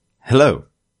Hello,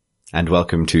 and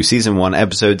welcome to Season 1,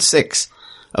 Episode 6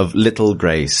 of Little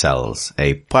Grey Cells,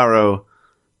 a Poirot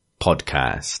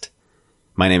podcast.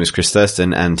 My name is Chris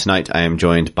Thurston, and tonight I am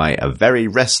joined by a very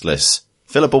restless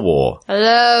Philippa Waugh.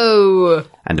 Hello!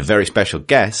 And a very special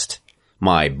guest,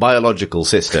 my biological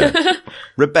sister,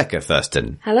 Rebecca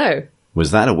Thurston. Hello.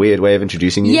 Was that a weird way of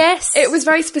introducing you? Yes! It was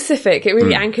very specific. It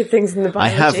really anchored things in the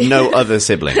biology. I have no other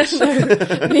siblings.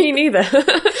 Me neither.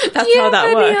 That's how that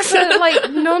any works. other,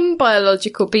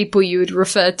 non-biological people you would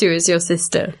refer to as your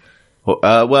sister?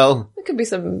 Well... There could be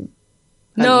some...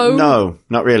 No. No,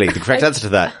 not really. The correct answer to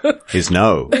that is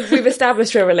no. We've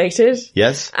established we're related.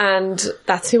 Yes? And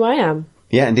that's who I am.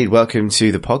 Yeah, indeed. Welcome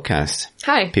to the podcast.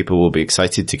 Hi. People will be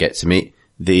excited to get to meet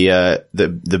the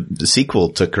sequel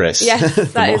to Chris. Yes,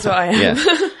 that is what I am.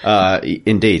 Yeah.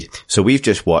 Indeed. So we've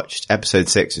just watched episode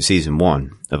 6 of season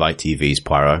 1 of ITV's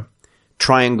Poirot,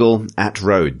 Triangle at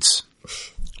Rhodes.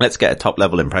 Let's get a top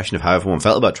level impression of how everyone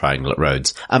felt about Triangle at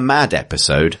Rhodes. A mad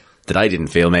episode that I didn't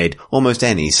feel made almost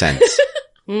any sense.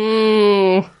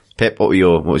 Pip, what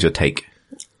was your take?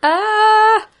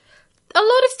 A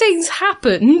lot of things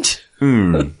happened.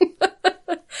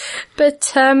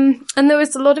 But, and there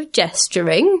was a lot of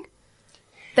gesturing.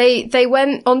 They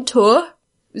went on tour.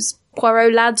 It was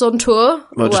Poirot lads on tour.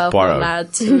 Well, just Poirot. Not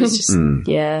lads. It was just,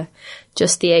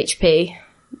 just the HP.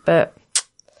 But,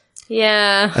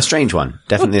 yeah. A strange one.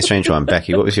 Definitely a strange one.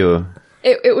 Becky, what was your...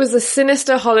 It was a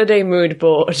sinister holiday mood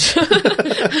board.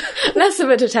 Less of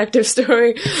a detective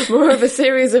story, more of a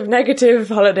series of negative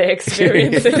holiday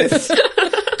experiences.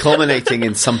 culminating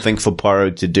in something for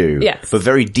Poirot to do. Yes. But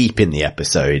very deep in the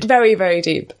episode. Very, very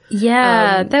deep.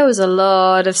 Yeah, there was a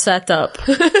lot of setup.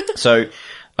 So,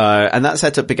 and that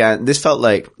setup began, this felt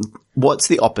like, what's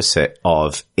the opposite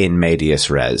of in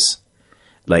medias res?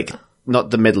 Like,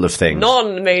 not the middle of things.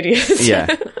 Non-medias. Yeah.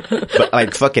 But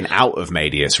like fucking out of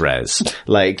medias res.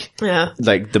 Like, Yeah.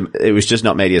 like it was just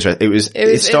not medias res.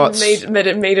 It starts in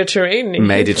Mediterranean.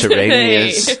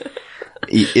 Mediterranean.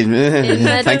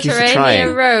 Thank you for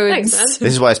trying. Roads. Thanks, man.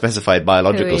 This is why I specified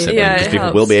biological sibling, Yeah, because it people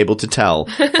helps. will be able to tell.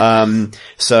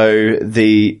 So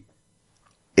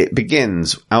it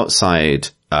begins outside,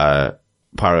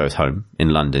 Poirot's home in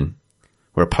London,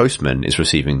 where a postman is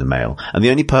receiving the mail. And the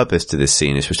only purpose to this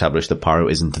scene is to establish that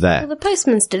Poirot isn't there. Well, the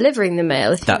postman's delivering the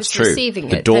mail. If That's he was true. receiving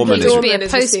The it, doorman then is- it would be a Doorman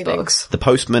is post receiving. box. The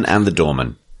postman and the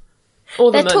doorman. Or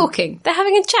the They're man. talking. They're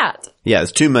having a chat. Yeah,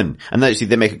 there's two men. And actually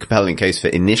they make a compelling case for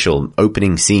initial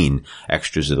opening scene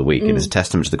extras of the week. And it's a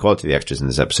testament to the quality of the extras in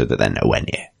this episode that they're nowhere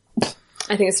near.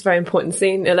 I think it's a very important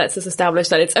scene. It lets us establish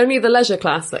that it's only the leisure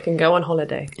class that can go on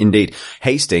holiday. Indeed.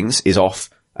 Hastings is off,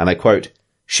 and I quote,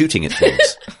 shooting at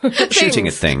things. Shooting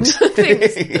at things.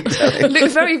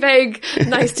 Looks very vague.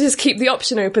 Nice to just keep the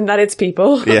option open that it's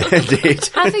people. Yeah, indeed.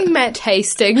 Having met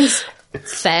Hastings,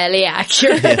 fairly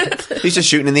accurate. He's just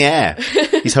shooting in the air.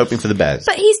 He's hoping for the best.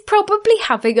 But he's probably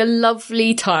having a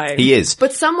lovely time. He is.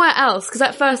 But somewhere else, because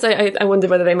at first I wondered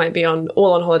whether they might be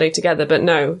all on holiday together, but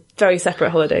no, very separate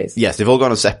holidays. Yes, they've all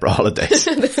gone on separate holidays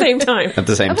At the same time. at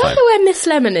the same I time. wonder where Miss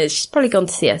Lemon is. She's probably gone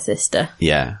to see her sister.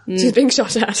 Yeah. She's being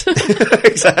shot at.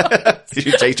 Exactly.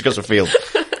 She's chased across the field.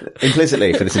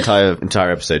 Implicitly, for this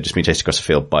entire episode, just being chased across the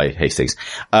field by Hastings.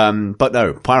 But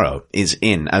no, Poirot is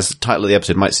in, as the title of the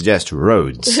episode might suggest,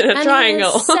 Rhodes. In a And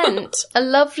triangle. he has sent a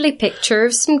lovely picture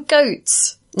of some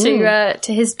goats to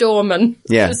his doorman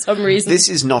Yeah. for some reason. This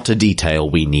is not a detail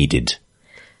we needed.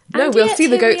 No, And we'll yet see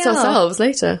the here we goats are. ourselves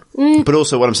later. But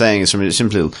also what I'm saying is from a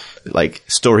simple, like,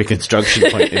 story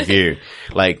construction point of view.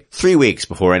 Like, 3 weeks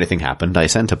before anything happened, I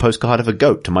sent a postcard of a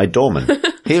goat to my doorman.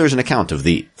 Here is an account of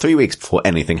the 3 weeks before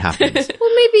anything happened.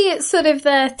 Well, maybe it's sort of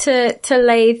there to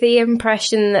lay the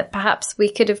impression that perhaps we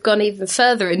could have gone even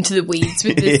further into the weeds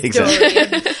with this Exactly.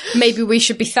 story. And maybe we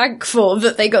should be thankful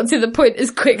that they got to the point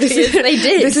as quickly as they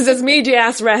did. This is as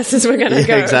media-ass rest as we're going to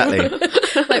go. Exactly.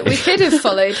 Like, we could have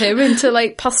followed him into,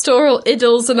 like, pastoral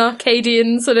idyls and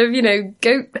Arcadian sort of,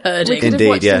 goat herding. We could Indeed, have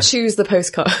watched yeah. them choose the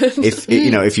postcard.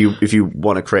 If you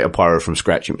want to create a Poirot from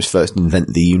scratch, you must first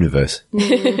invent the universe.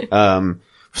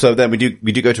 So then we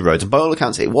do go to Rhodes, and by all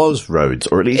accounts, it was Rhodes,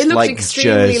 or at least It looked like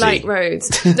extremely Jersey. like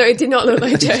Rhodes. No, it did not look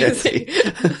like Jersey.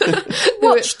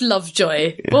 Watched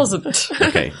Lovejoy, wasn't?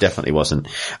 Okay, definitely wasn't.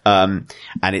 And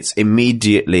it's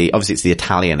immediately, obviously, it's the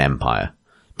Italian Empire,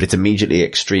 but it's immediately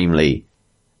extremely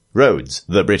Rhodes,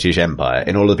 the British Empire,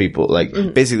 and all the people, like,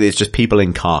 basically it's just people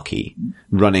in khaki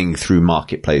running through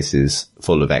marketplaces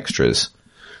full of extras,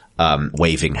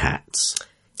 waving hats.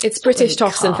 It's British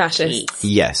toffs and fascists.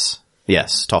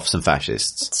 Yes, toffs and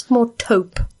fascists. It's more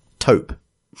taupe. Taupe.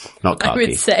 Not I khaki.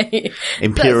 would say.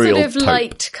 Imperial that sort of taupe.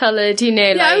 light-coloured,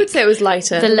 Yeah, like I would say it was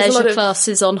lighter. the There was a lot leisure of-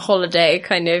 classes on holiday,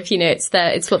 kind of,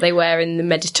 it's what they wear in the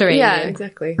Mediterranean. Yeah,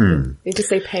 exactly. Hmm. You just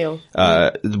say pale.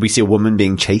 We see a woman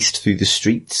being chased through the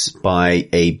streets by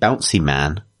a bouncy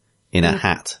man in a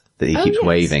hat that he keeps yes.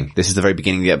 waving. This is the very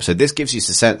beginning of the episode. This gives you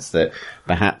the sense that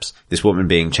perhaps this woman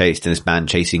being chased and this man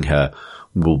chasing her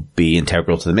will be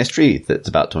integral to the mystery that's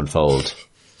about to unfold.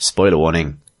 Spoiler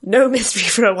warning. No mystery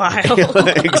for a while.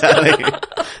 Exactly.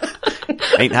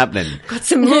 Ain't happening. Got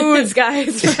some moods,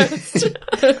 guys. First.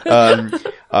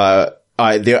 My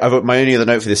only other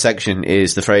note for this section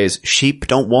is the phrase, sheep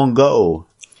don't want go.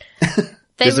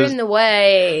 They were in the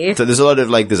way. So there's a lot of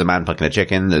there's a man plucking a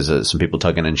chicken, there's some people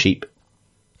tugging in sheep.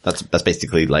 That's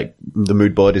basically the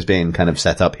mood board is being kind of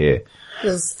set up here.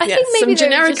 I think maybe some they were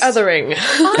generic just- othering.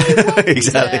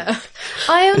 Exactly. Yeah.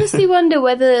 I honestly wonder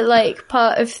whether,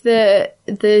 part of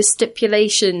the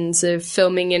stipulations of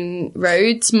filming in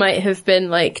Rhodes might have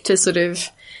been, to sort of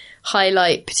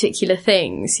highlight particular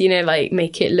things,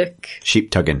 make it look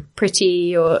Sheep tugging.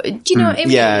 pretty, or, do you know what I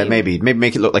mean? Yeah, maybe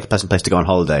make it look like a pleasant place to go on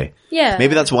holiday. Yeah.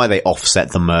 Maybe that's why they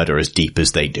offset the murder as deep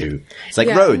as they do. It's like,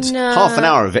 Yeah. Rhodes, No. half an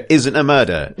hour of it isn't a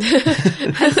murder.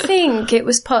 I think it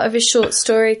was part of a short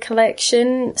story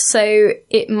collection, so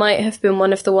it might have been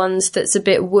one of the ones that's a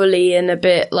bit woolly and a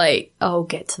bit oh,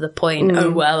 get to the point.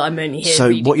 Oh, well, I'm only here So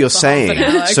reading what you're for half an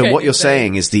saying, hour. Okay,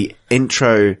 saying is the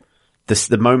intro,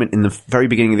 the moment in the very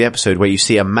beginning of the episode where you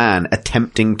see a man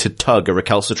attempting to tug a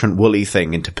recalcitrant woolly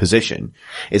thing into position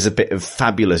is a bit of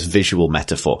fabulous visual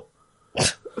metaphor.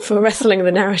 For wrestling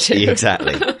the narrative.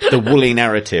 Exactly. The woolly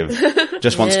narrative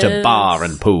just wants to Yes. bar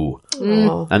and poo.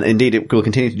 And indeed it will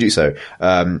continue to do so.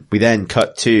 We then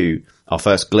cut to our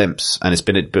first glimpse, and it's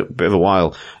been a bit of a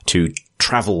while, to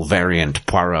travel variant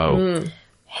Poirot.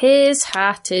 His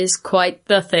hat is quite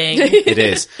the thing. It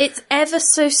is. It's ever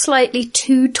so slightly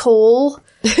too tall,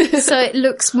 so it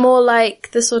looks more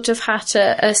like the sort of hat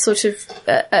a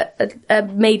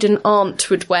maiden aunt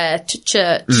would wear to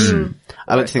church,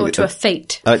 I don't think or to a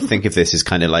fete. I like to think of this as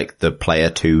kind of like the Player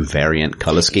 2 variant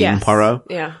colour scheme Yes. Poirot.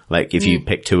 Yeah. Like if you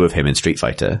pick two of him in Street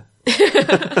Fighter.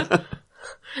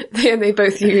 They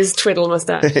both use twiddle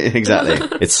mustache.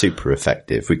 Exactly. It's super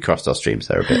effective. We crossed our streams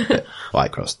there a bit. Well, I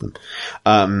crossed them.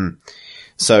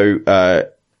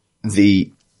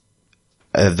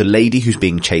 The lady who's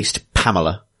being chased,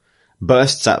 Pamela,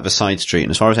 bursts out of a side street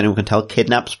and, as far as anyone can tell,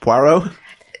 kidnaps Poirot.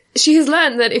 She has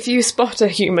learned that if you spot a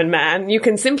human man, you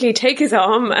can simply take his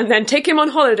arm and then take him on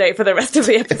holiday for the rest of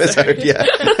the episode. So, yeah.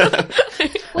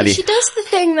 Well, she does the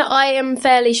thing that I am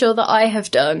fairly sure that I have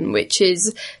done, which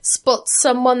is spot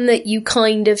someone that you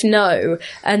kind of know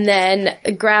and then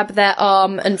grab their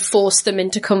arm and force them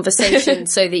into conversation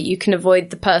so that you can avoid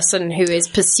the person who is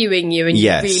pursuing you and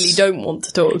Yes. you really don't want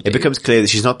to talk to. It becomes clear that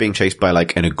she's not being chased by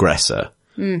an aggressor,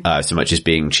 so much as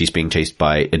she's being chased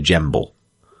by a gemble.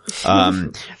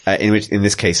 In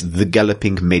this case, the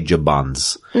galloping Major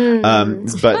Bonds. But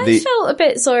I felt a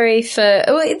bit sorry for...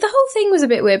 Well, the whole thing was a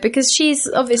bit weird because she's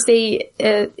obviously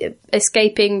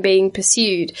escaping being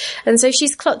pursued. And so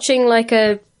she's clutching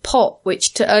a pot,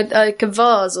 like a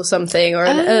vase or something, or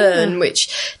an urn,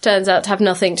 which turns out to have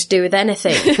nothing to do with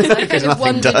anything. I kind of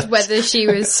wondered does. whether she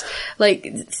was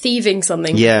thieving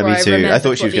something. Yeah, before me too. I remembered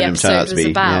thought she was what the gonna turn out episode to was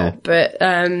be, about. yeah. But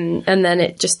and then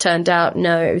it just turned out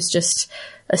no, it was just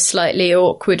a slightly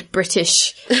awkward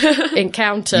British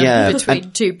encounter Yeah, between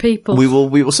and two people. we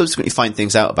will subsequently find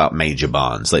things out about Major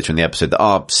Barnes later in the episode that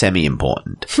are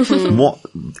semi-important. What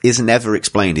isn't ever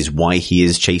explained is why he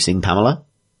is chasing Pamela.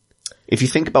 If you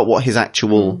think about what his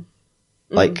actual,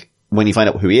 when you find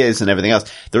out who he is and everything else,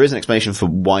 there is an explanation for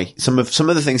why some of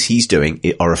the things he's doing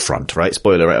are a front, right?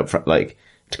 Spoiler right up front,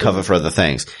 to cover for other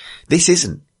things. This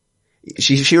isn't.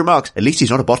 She remarks, at least he's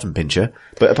not a bottom pincher,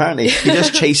 but apparently he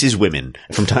just chases women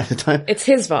from time to time. It's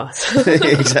his vase.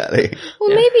 Exactly.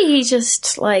 Well, maybe he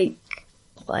just liked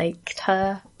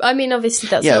her. I mean, obviously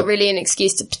that's Yeah. not really an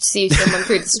excuse to pursue someone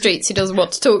through the streets who doesn't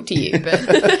want to talk to you, but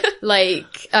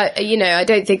I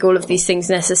don't think all of these things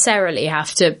necessarily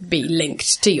have to be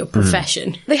linked to your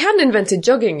profession. They hadn't invented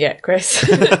jogging yet, Chris.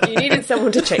 You needed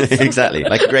someone to chase. Exactly,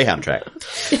 like a Greyhound track.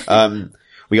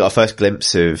 We got our first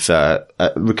glimpse of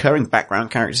recurring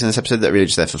background characters in this episode that are really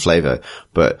just there for flavour,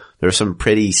 but there are some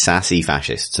pretty sassy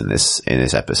fascists in this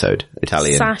episode.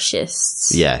 Italian.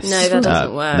 Fascists. Yes. No, that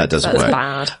doesn't work. That doesn't That's work.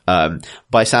 bad.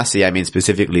 By sassy, I mean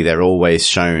specifically they're always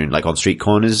shown on street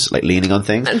corners, leaning on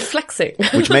things, And flexing.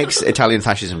 which makes Italian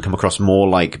fascism come across more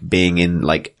like being in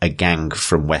a gang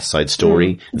from West Side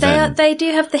Story. They do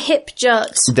have the hip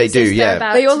juts. They do, as if they're yeah.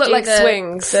 about They all to look do like the-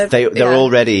 swings. They're all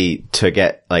ready to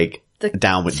get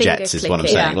downward finger jets is what I'm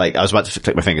clicking. saying. Yeah. Like, I was about to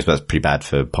click my fingers, but that's pretty bad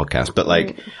for podcast. But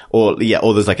like, or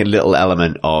there's like a little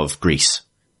element of Grease.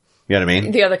 You know what I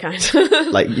mean? The other kind.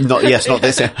 Like, not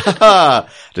this.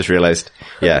 Just realized.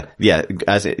 Yeah.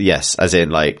 As in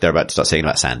like, they're about to start singing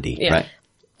about Sandy, Yeah. right?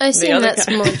 I assume other that's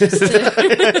kind. more just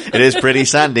to, It is pretty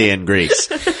sandy in Greece.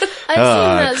 I assume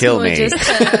that's kill more me. just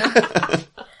to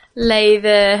lay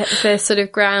the sort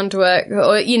of groundwork,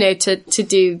 or, you know, to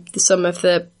do some of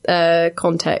the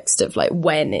context of like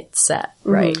when it's set,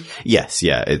 right? Yes,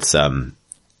 yeah, it's set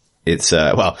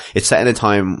in a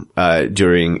time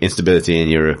during instability in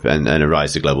Europe and a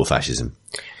rise to global fascism.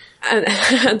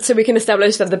 and so we can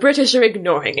establish that the British are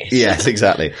ignoring it. Yes,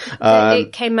 exactly.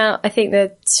 It came out, I think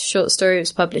the short story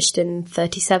was published in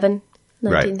 1937.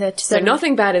 So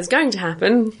nothing bad is going to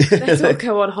happen. Let's all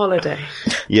go on holiday.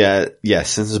 Yeah,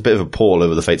 yes, there's a bit of a pall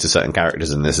over the fates of certain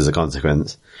characters in this as a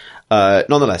consequence.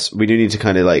 Nonetheless, we do need to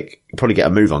kind of like probably get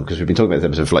a move on because we've been talking about this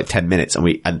episode for like 10 minutes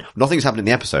and nothing's happened in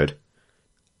the episode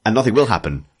and nothing will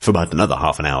happen for about another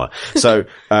half an hour. So,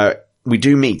 we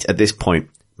do meet at this point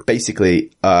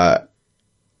basically, I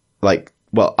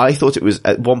thought it was,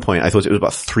 at one point, I thought it was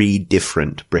about 3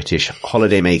 different British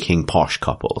holiday-making posh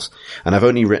couples. And I've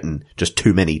only written just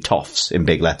too many toffs in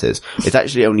big letters. It's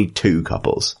actually only 2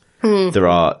 couples. There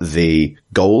are the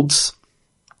Golds.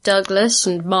 Douglas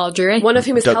and Marjorie. One of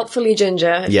whom is helpfully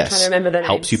ginger. Yes. Trying to remember their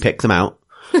helps you names. pick them out.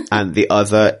 And the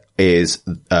other is,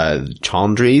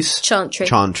 Chandries. Chantry.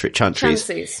 Chantries.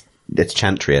 Chances. It's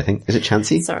Chantry, I think. Is it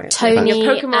Chancy? Sorry. Tony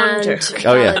Your Pokemon and joke.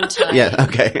 Oh yeah. Valentine. Yeah,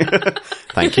 okay.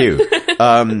 Thank you.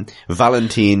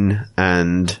 Valentine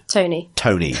and Tony.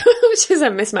 Tony. Which is a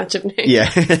mismatch of names. Yeah,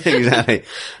 exactly.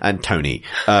 And Tony.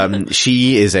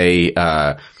 She is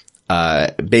a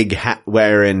big hat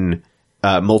wearing,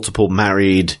 multiple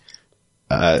married,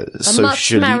 A much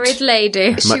socialite. married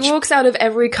lady. She walks out of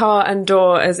every car and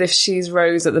door as if she's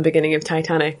Rose at the beginning of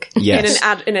Titanic. Yes.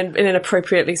 In an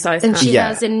approprily sized And hand. she Yeah.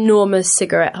 has enormous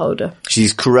cigarette holder.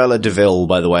 She's Cruella de Vil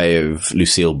by the way of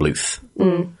Lucille Bluth.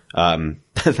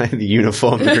 The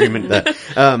uniform agreement there.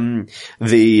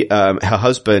 Her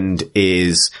husband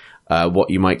is, what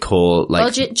you might call like,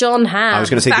 Budget John Ham. I was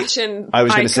going to say, Fashion I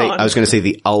was going icon. to say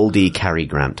the Aldi Cary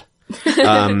Grant.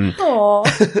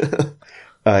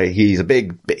 He's a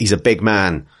big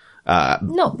man.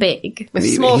 Not big. With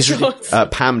small He's- shorts.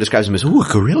 Pam describes him as, ooh, a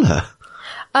gorilla.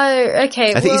 Oh,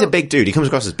 okay. I think he's a big dude. He comes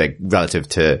across as big relative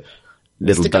to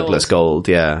little Mr. Douglas Gold,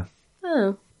 yeah.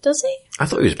 Oh, does he? I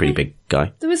thought he was a pretty big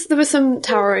guy. There was some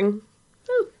towering.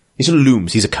 He sort of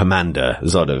looms. He's a commander,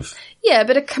 sort of. Yeah,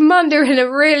 but a commander in a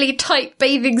really tight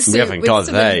bathing suit haven't with got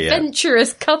some there yet.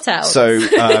 adventurous cutouts. So,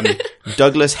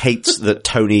 Douglas hates that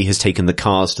Tony has taken the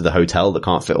cars to the hotel that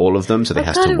can't fit all of them, so they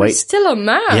has God, to it wait. was still on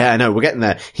that. Yeah, I know, we're getting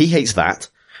there. He hates that.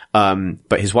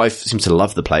 But his wife seems to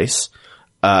love the place.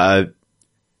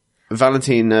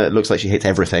 Valentine looks like she hates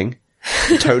everything.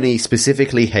 Tony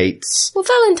specifically hates... Well,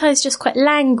 Valentine's just quite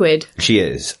languid. She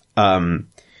is.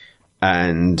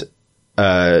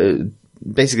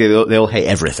 Basically they all hate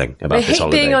everything about They this hate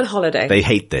holiday. being on holiday. They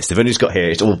hate this. They've only just got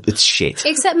here. It's shit.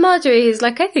 Except Marjorie is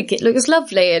like, I think it looks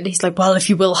lovely. And he's like, well, if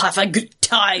you will have a good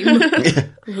time.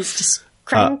 He's just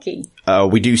cranky.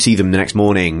 We do see them the next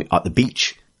morning at the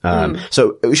beach.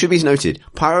 So it should be noted,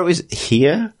 Poirot is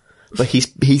here, but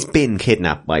he's been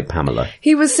kidnapped by Pamela.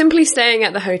 He was simply staying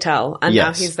at the hotel, and now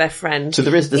Yes. he's their friend. So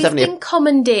there's He's definitely been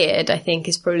commandeered, I think,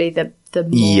 is probably the more...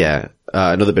 yeah,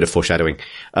 another bit of foreshadowing.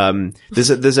 There's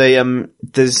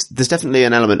definitely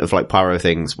an element of like Poirot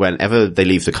things. Whenever they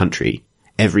leave the country,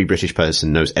 every British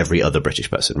person knows every other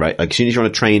British person, right? Like as soon as you're on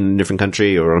a train in a different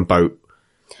country or on a boat,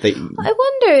 I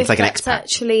wonder if like an that's expat.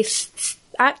 actually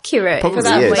accurate Probably for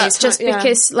that is. way. It's just Yeah.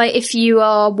 because, like, if you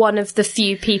are one of the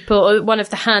few people, or one of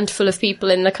the handful of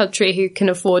people in the country who can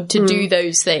afford to do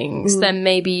those things, then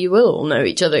maybe you will all know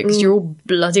each other because you're all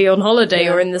bloody on holiday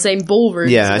or in the same ballroom.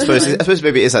 yeah, I suppose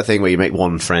maybe it's that thing where you make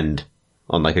one friend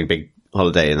on like a big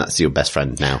holiday and that's your best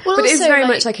friend now. Well, But it's also, very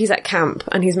much like he's at camp,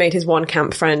 and he's made his one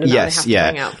camp friend, and now they have Yes, to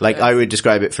hang yeah. out. Like I would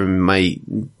describe it from my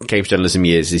Cambridge journalism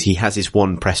years is he has his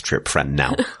one press trip friend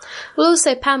now. Well,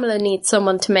 also Pamela needs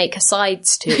someone to make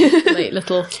asides to, like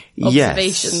little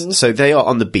observations. Yes. So they are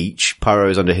on the beach.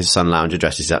 Poirot is under his sun lounger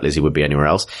dressed exactly as he would be anywhere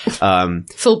else.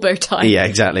 Full bow tie. Yeah,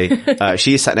 exactly.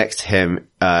 She is sat next to him,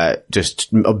 just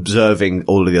observing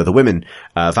all of the other women.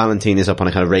 Valentine is up on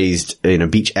a kind of raised,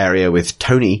 beach area with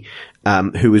Tony,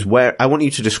 who is I want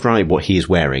you to describe what he is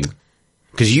wearing.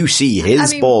 Because you see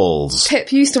his balls.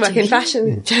 Pip used to work in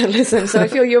fashion journalism, so I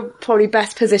feel you're probably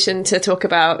best positioned to talk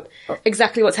about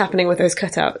exactly what's happening with those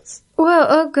cutouts. Well,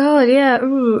 oh god, yeah.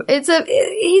 Ooh.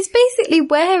 He's basically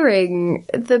wearing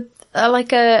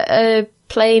like a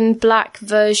plain black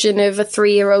version of a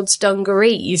 3-year-old's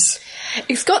dungarees.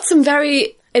 It's got some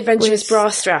very adventurous bra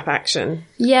strap action.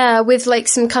 Yeah, with like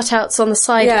some cutouts on the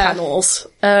side panels.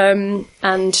 And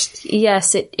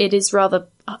yes, it is rather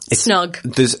snug.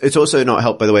 It's also not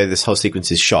helped by the way this whole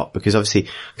sequence is shot, because obviously,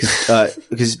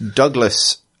 because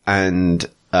Douglas and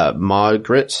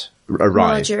Margaret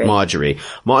arrive.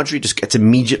 Marjorie just gets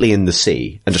immediately in the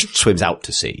sea and just swims out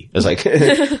to sea. It's like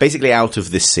basically out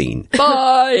of this scene.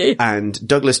 Bye! And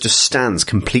Douglas just stands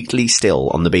completely still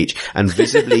on the beach and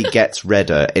visibly gets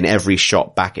redder in every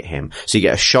shot back at him. So you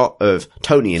get a shot of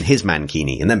Tony in his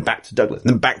mankini, and then back to Douglas,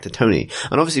 and then back to Tony.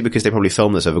 And obviously, because they probably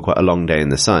filmed this over quite a long day in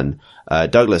the sun,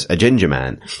 Douglas, a ginger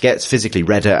man, gets physically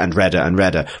redder and redder and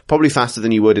redder. Probably faster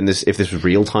than you would if this was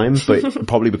real time, but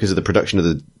probably because of the production of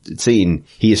the scene,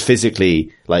 he is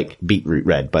physically like beetroot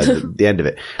red by the end of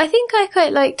it. I think I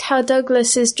quite liked how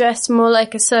Douglas is dressed more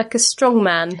like a circus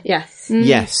strongman. Yes.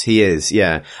 Yes, he is,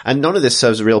 yeah. And none of this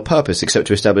serves a real purpose except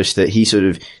to establish that he sort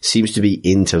of seems to be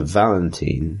into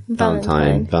Valentine.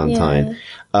 Yeah.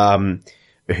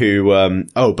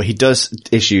 But he does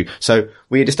issue, so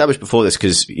we had established before this,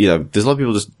 because, you know, there's a lot of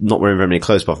people just not wearing very many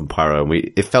clothes apart from Poirot,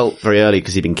 and it felt very early,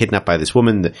 because he'd been kidnapped by this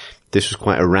woman, that this was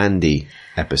quite a randy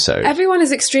episode. Everyone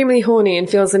is extremely horny and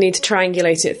feels the need to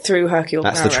triangulate it through Hercule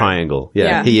Poirot. That's the triangle.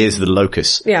 Yeah. He is the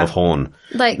locus of horn.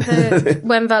 Like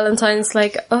when Valentine's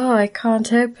like, oh, I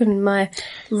can't open my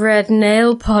red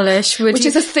nail polish. Which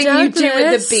is a thing you do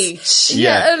at the beach.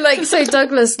 Yeah. Like, so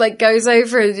Douglas like goes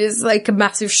over and is like a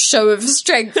massive show of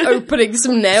strength opening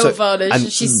some nail varnish,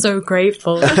 and she's so grateful.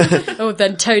 Oh,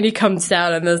 then Tony comes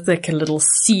down and there's like a little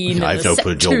scene. I've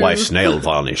opened your wife's nail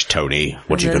varnish, Tony.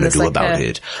 What are you going to do about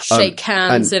it? Shake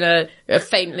hands in a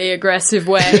faintly aggressive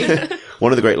way.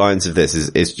 One of the great lines of this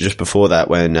is just before that,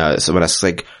 when someone asks,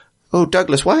 like, oh,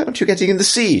 Douglas, why aren't you getting in the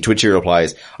sea? To which he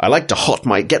replies, I like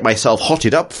to get myself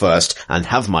hotted up first and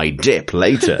have my dip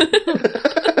later.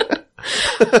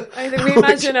 I think we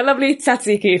imagine a lovely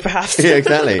tzatziki, perhaps. Yeah,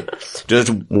 exactly. Just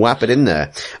whap it in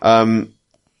there.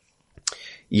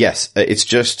 Yes, it's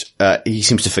just, he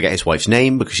seems to forget his wife's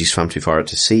name because she's swam too far out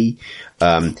to sea.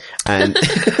 And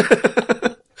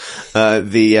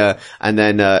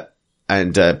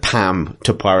Pam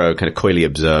to Poirot kind of coyly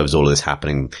observes all of this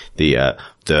happening,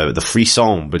 the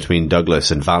frisson between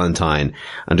Douglas and Valentine,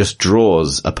 and just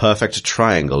draws a perfect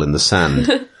triangle in the sand.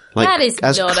 Like, that is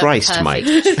as not Christ a might.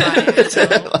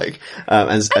 triangle.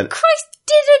 And Christ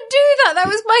didn't do that. That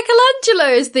was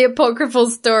Michelangelo's the apocryphal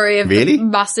story of Really? the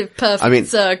massive perfect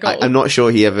circle. I'm not sure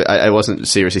he ever, I wasn't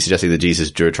seriously suggesting that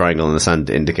Jesus drew a triangle in the sand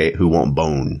to indicate who won't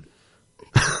bone.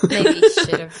 Maybe he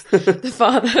should have. The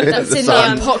father. That's in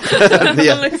the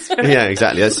apocryphal. Yeah,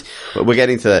 exactly. We're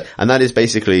getting to that. And that is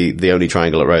basically the only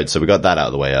triangle at Rhodes, so we got that out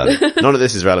of the way early. None of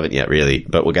this is relevant yet, really,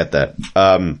 but we'll get there.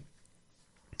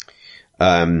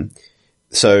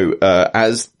 So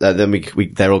then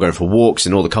they're all going for walks,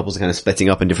 and all the couples are kind of splitting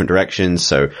up in different directions.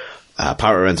 So,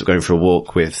 Poirot ends up going for a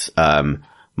walk with,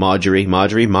 Marjorie. I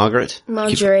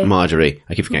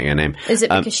keep forgetting her name. Is it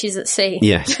because she's at sea?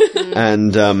 Yes.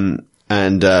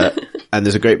 And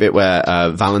there's a great bit where,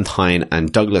 Valentine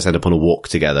and Douglas end up on a walk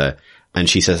together, and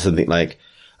she says something like,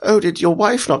 oh, did your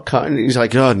wife not come? And he's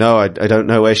like, oh no, I don't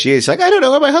know where she is. She's like, I don't know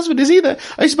where my husband is either.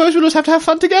 I suppose we'll just have to have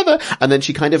fun together. And then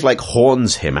she kind of like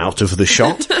horns him out of the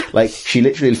shot. Like, she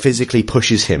literally physically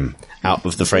pushes him out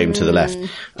of the frame to the left,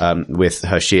 with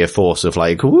her sheer force of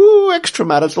like, woo,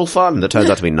 extramarital fun. That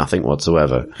turns out to be nothing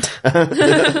whatsoever. Trying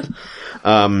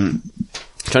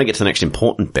to get to the next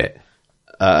important bit.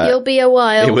 You'll be a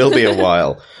while. It will be a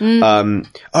while.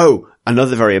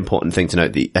 Another very important thing to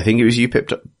note, I think it was you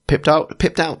pipped out,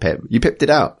 Pip. You pipped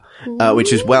it out.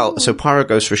 Which is, so Poirot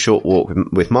goes for a short walk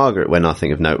with Margaret where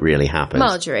nothing of note really happens.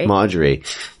 Marjorie,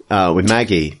 with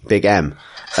Maggie, Big M,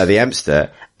 the Empster,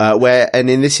 and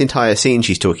in this entire scene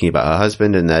she's talking about her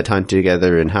husband and their time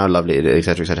together and how lovely it is,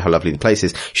 etc., how lovely the place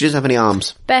is. She doesn't have any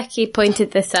arms. Becky pointed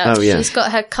this out. Oh, yeah. She's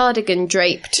got her cardigan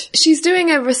draped. She's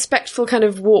doing a respectful kind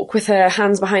of walk with her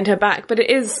hands behind her back, but it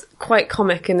is quite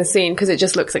comic in the scene because it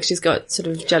just looks like she's got sort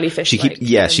of jellyfish. She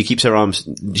keeps her arms.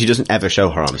 She doesn't ever show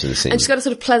her arms in the scene. And she's got a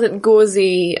sort of pleasant,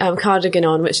 gauzy cardigan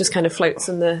on, which just kind of floats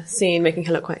in the scene, making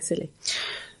her look quite silly.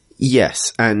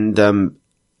 Yes, and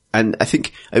I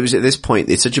think it was at this point,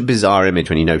 it's such a bizarre image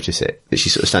when you notice it, that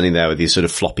she's sort of standing there with these sort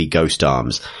of floppy ghost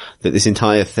arms, that this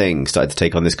entire thing started to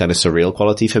take on this kind of surreal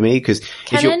quality for me, because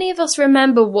Can any of us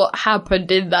remember what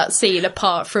happened in that scene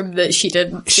apart from that she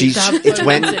didn't seem to have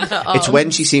bones in her arms? It's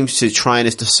when she seems to try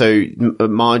and, so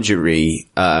Marjorie,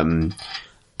 sort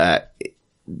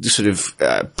of,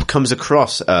 comes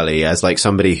across early as like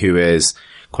somebody who is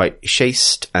quite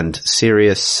chaste and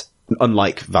serious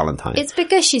unlike Valentine. It's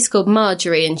because she's called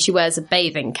Marjorie and she wears a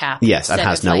bathing cap. Yes, and instead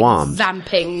has of, no like, arms.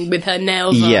 Vamping with her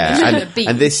nails on. Yeah, the beach.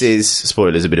 and this is,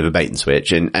 spoilers, a bit of a bait and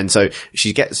switch. And so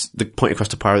she gets the point across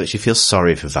to Poirot that she feels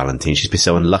sorry for Valentine. She's been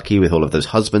so unlucky with all of those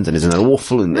husbands, and isn't that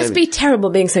awful? And Must be terrible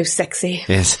being so sexy.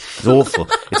 yes, it's awful.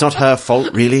 It's not her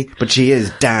fault, really, but she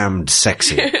is damned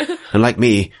sexy. And like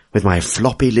me, with my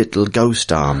floppy little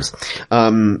ghost arms.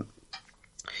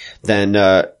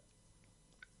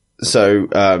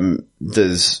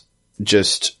 There's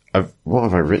just, what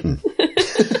have I written?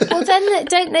 Well, then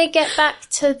don't they get back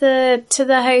to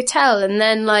the hotel and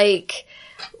then, like,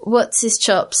 what's his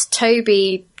chops?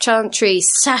 Toby Chantry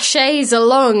sachets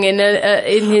along in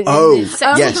his Yes,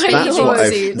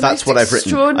 that's what I've written.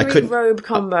 Extraordinary robe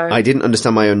combo. I didn't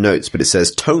understand my own notes, but it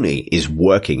says Tony is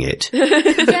working it.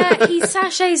 Yeah, he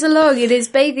sachets along in his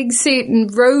bathing suit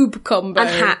and robe combo. And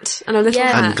hat. And a little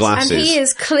hat. And glasses. And he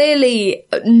is clearly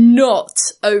not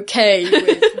okay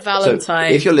with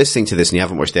Valentine. So if you're listening to this and you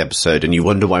haven't watched the episode and you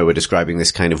wonder why we're describing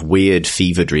this kind of weird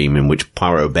fever dream in which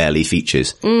Poirot barely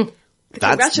features...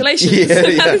 Congratulations. Yeah.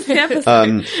 That was the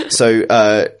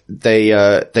episode.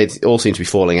 They all seem to be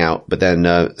falling out, but then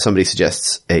somebody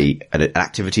suggests an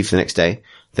activity for the next day.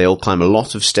 They all climb a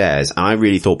lot of stairs, and I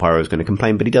really thought Poirot was going to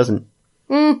complain, but he doesn't.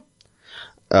 They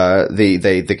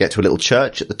get to a little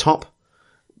church at the top.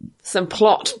 Some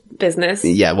plot business.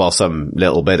 Yeah, well, some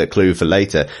little bit of clue for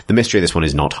later. The mystery of this one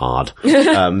is not hard.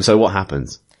 So what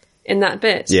happens? In that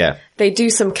bit. Yeah. They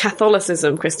do some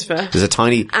Catholicism, Christopher. There's a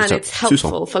tiny... And it's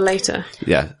helpful for later.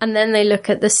 Yeah. And then they look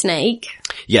at the snake.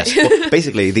 Yes. Well,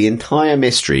 basically, the entire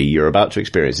mystery you're about to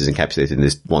experience is encapsulated in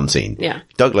this one scene. Yeah.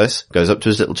 Douglas goes up to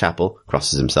his little chapel,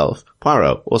 crosses himself.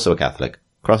 Poirot, also a Catholic,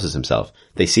 crosses himself.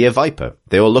 They see a viper.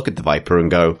 They all look at the viper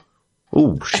and go,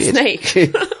 "Ooh, shit. A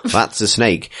snake. That's a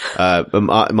snake."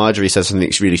 Marjorie says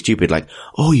something really stupid like,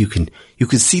 "Oh, you can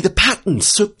see the patterns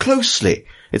so closely."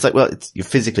 It's like, well, you're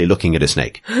physically looking at a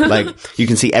snake. Like, you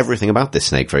can see everything about this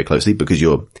snake very closely because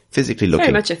you're physically looking.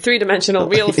 Very much a three-dimensional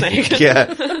real snake. Yeah,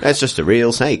 that's just a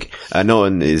real snake. No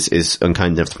one is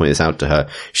unkind enough to point this out to her.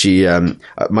 She,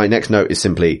 my next note is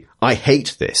simply, I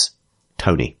hate this.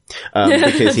 Tony.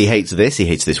 Because he hates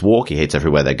this walk, he hates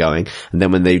everywhere they're going. And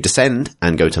then when they descend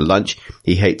and go to lunch,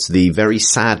 he hates the very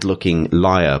sad-looking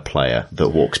lyre player that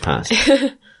walks past.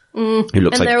 Who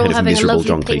looks like kind of miserable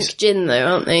John Cleese. Pink gin, though,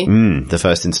 aren't they? The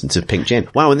first instance of pink gin.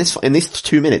 Wow, in this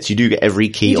 2 minutes, you do get every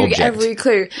key object. You get every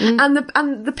clue. And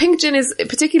the pink gin is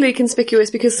particularly conspicuous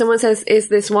because someone says, "Is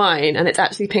this wine?" And it's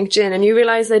actually pink gin. And you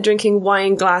realise they're drinking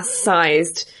wine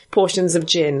glass-sized portions of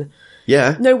gin.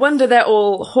 Yeah. No wonder they're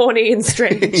all horny and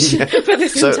strange for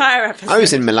this entire episode. I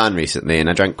was in Milan recently and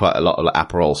I drank quite a lot of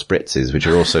Aperol spritzes, which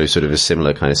are also sort of a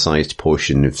similar kind of sized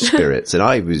portion of spirits. And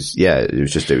it was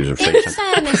a strange In fairness,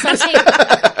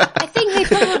 I think they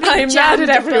probably I'm mad at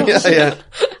everyone. Yeah.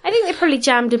 I think they probably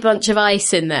jammed a bunch of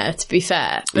ice in there, to be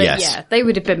fair. But Yes. yeah, they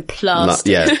would have been plastered.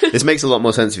 Yeah. This makes a lot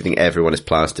more sense if you think everyone is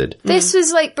plastered. This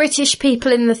was like British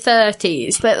people in the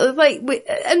 30s.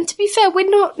 And to be fair, we're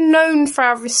not known for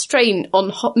our restraint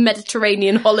on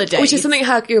Mediterranean holidays. Which is something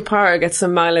Hercule Poirot gets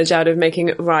some mileage out of,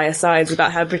 making wry asides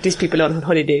about how British people are on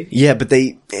holiday. Yeah, but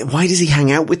why does he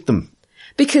hang out with them?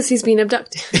 Because he's been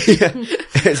abducted. Yeah.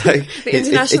 It's like,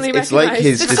 it's like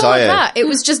his Before desire. that, it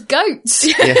was just goats.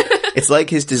 Yeah. It's like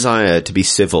his desire to be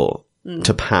civil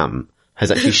to Pam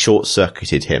has actually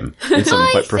short-circuited him in some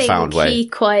quite profound way. He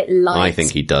quite likes I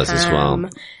think he does as well. Pam.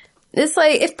 It's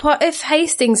like, if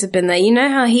Hastings had been there, you know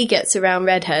how he gets around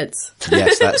redheads.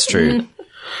 Yes, that's true.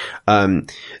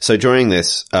 So during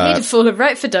this, He'd have fallen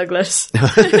right for Douglas.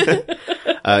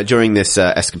 during this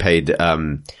escapade,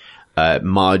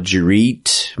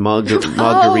 Margarita, My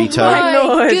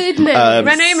Lord. Goodness.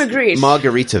 Renee Magritte.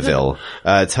 Margaritaville,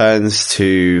 turns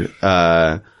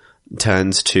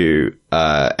to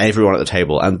everyone at the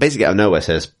table and basically out of nowhere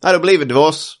says, "I don't believe in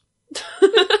divorce.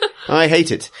 I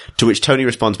hate it." To which Tony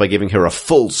responds by giving her a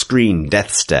full screen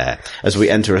death stare as we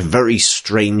enter a very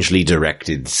strangely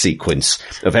directed sequence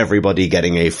of everybody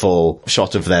getting a full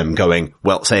shot of them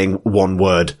saying one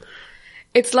word.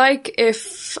 It's like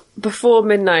if Before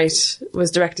Midnight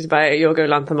was directed by Yorgo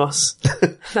Lanthimos.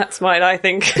 That's what I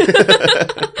think.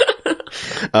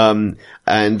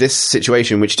 And this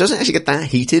situation, which doesn't actually get that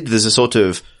heated, there's a sort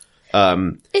of,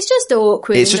 It's just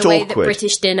awkward It's in just the way awkward. that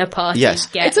British dinner parties Yes.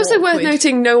 get It's also worth awkward.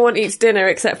 noting no one eats dinner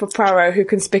except for Poirot, who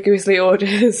conspicuously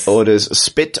orders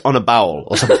spit on a bowel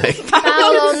or something.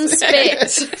 Fowl on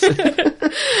spit.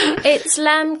 It's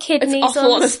lamb kidneys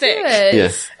offal on on a stick. skewers.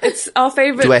 Yes. It's our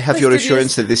favourite. Do I have your fastidious-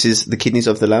 assurance that this is the kidneys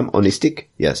of the lamb on a stick?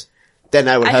 Yes. then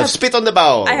I will have spit on the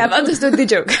bowl. I have understood the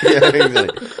joke. Yeah,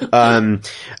 exactly.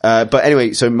 But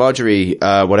anyway, so Marjorie,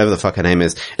 whatever the fuck her name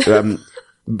is,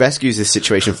 rescues this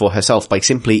situation for herself by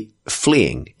simply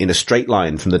fleeing in a straight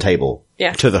line from the table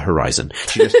to the horizon.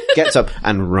 She just gets up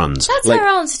and runs. That's her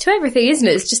answer to everything, isn't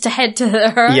it? It's just to head to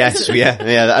the horizon. Yes,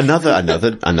 yeah.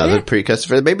 Another precursor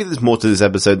for maybe there's more to this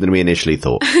episode than we initially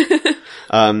thought.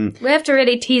 We have to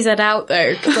really tease it out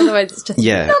though, because otherwise it's just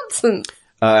nonsense.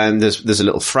 There's a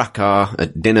little fracas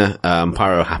at dinner.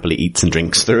 Poirot happily eats and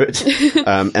drinks through it.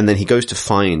 And then he goes to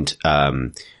find,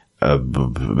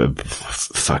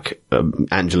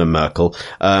 Angela Merkel.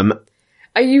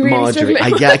 Are you really Marjorie?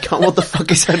 struggling? I can't. What the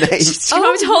fuck is her name? Do you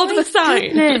want me to hold the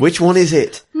sign? Which one is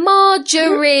it?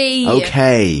 Marjorie!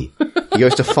 Okay. He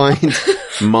goes to find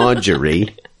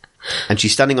Marjorie, and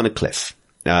she's standing on a cliff.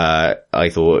 I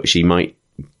thought she might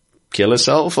kill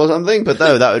herself or something, but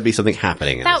no, that would be something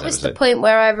happening in That this was the episode. point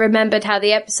where I remembered how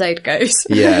the episode goes.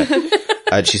 Yeah.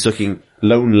 And she's looking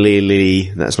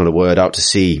lonely, that's not a word, out to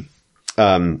sea.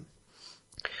 And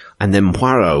then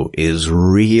Poirot is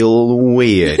real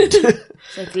weird.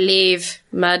 Like, leave,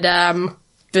 madame,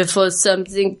 before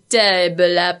something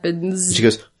terrible happens. She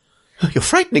goes, oh, you're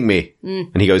frightening me.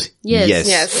 And he goes,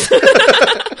 yes.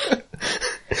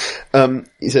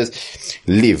 He says,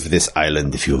 leave this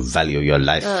island if you value your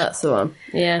life. Oh, that's the one.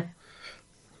 Yeah.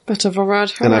 Bit of a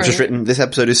red And I've just written, this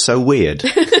episode is so weird.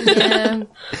 Yeah.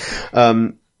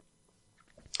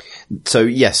 So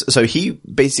yes, so he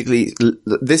basically,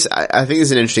 this, I think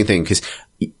is an interesting thing because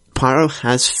Poirot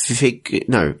has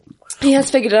He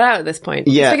has figured it out at this point.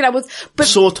 Yeah. He's figured out but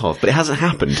sort of, but it hasn't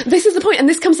happened. this is the point, and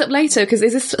this comes up later, because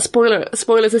is this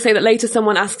spoilers to say that later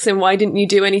someone asks him, why didn't you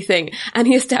do anything? And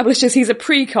he establishes he's a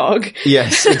precog.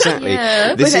 Yes, exactly.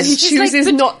 Yeah. This But then he is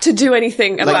chooses not to do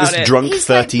anything like about this it. drunk He's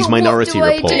 30s like, minority what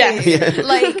do report. I do? Yeah.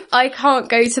 Like, I can't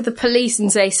go to the police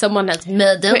and say someone has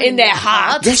murder in their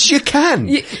heart. Yes, you can.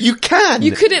 You can.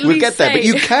 You could at We'll least get there, but say-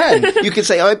 you can. You can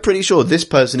say, I'm pretty sure this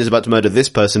person is about to murder this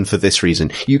person for this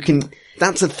reason. You can,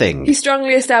 that's a thing. He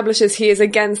strongly establishes he is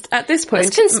against, at this point,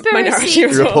 It's conspiracy. minority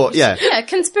Report, yeah. Yeah,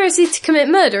 conspiracy to commit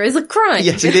murder is a crime.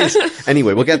 Yes, it is.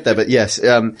 Anyway, we'll get there, but yes.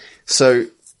 So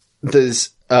there's,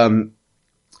 and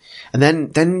then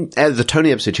the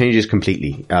Tony episode changes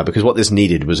completely, because what this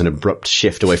needed was an abrupt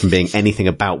shift away from being anything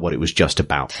about what it was just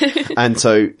about. And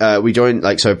so, we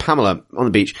join, so Pamela on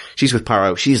the beach, she's with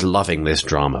Poirot, she's loving this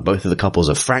drama. Both of the couples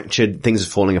are fractured, things are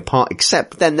falling apart,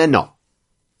 except then they're not.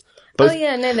 Both, Oh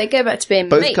yeah, no, they go back to being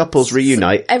both mates. couples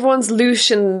reunite. Everyone's loose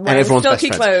and wearing Everyone's best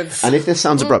silky friends. clothes. And if this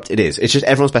sounds abrupt, it is. It's just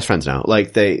everyone's best friends now.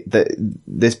 Like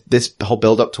this whole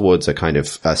build up towards a kind of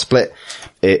split,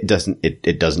 it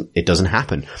doesn't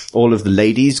happen. All of the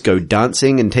ladies go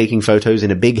dancing and taking photos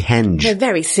in a big henge. They're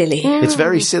very silly. It's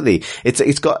very silly.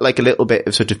 It's got like a little bit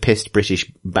of sort of pissed British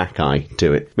back eye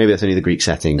to it. Maybe that's only the Greek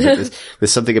setting, but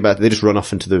there's something about it. They just run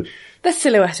off into the, They're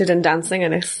silhouetted and dancing,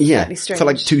 and it's slightly strange. for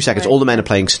like 2 seconds. Right. All the men are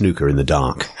playing snooker in the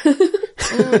dark.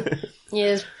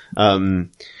 Yes.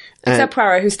 Except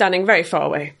Poirot, who's standing very far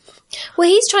away. Well,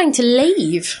 he's trying to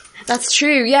leave. That's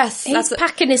true, yes. He's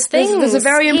packing his things. There's a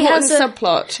very He important has a-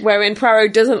 subplot wherein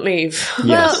Poirot doesn't leave.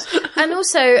 Yes. Well, and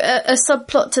also a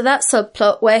subplot to that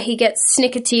subplot where he gets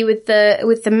snickety with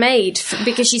the maid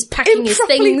because she's packing his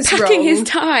Improperly things packing wrong. his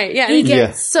tie. Yeah, He Yeah.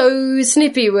 gets so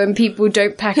snippy when people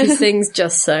don't pack his things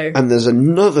just so. And there's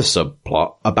another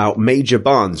subplot about Major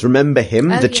Barnes. Remember him?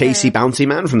 The chasey bouncy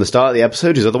man from the start of the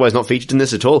episode who's otherwise not featured in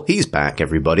this at all. He's back,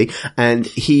 everybody. And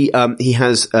he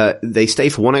has, they stay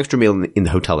for one extra meal in the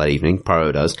hotel that evening,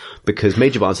 Poirot does, because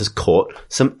Major Barnes has caught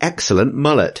some excellent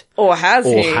mullet. Or has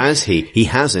Or he? has he? He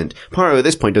hasn't. Poirot at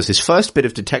this point does his first bit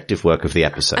of detective work of the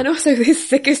episode. And also his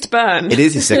sickest burn. It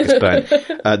is his sickest burn.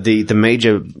 The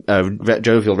major,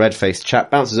 jovial, red-faced chap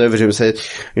bounces over to him and says,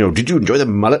 did you enjoy the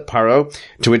mullet, Poirot?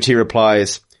 To which he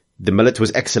replies, the mullet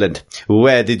was excellent.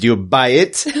 Where did you buy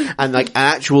it? And like an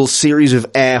actual series of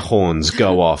air horns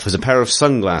go off as a pair of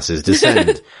sunglasses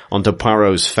descend onto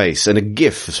Poirot's face and a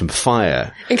gif of some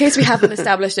fire. In case we haven't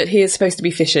established it, he is supposed to be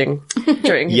fishing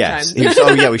during his Yes. time.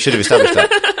 Oh yeah, we should have established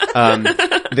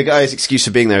that. The guy's excuse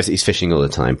for being there is that he's fishing all the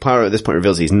time. Poirot at this point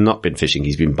reveals he's not been fishing,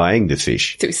 he's been buying the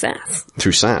fish. Through sass.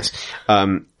 Through sass.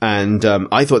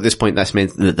 I thought at this point that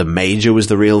meant that the Major was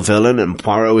the real villain and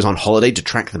Poirot was on holiday to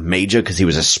track the Major because he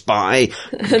was a spy.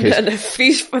 And a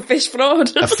fish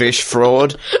fraud. A fish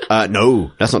fraud.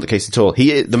 No, that's not the case at all.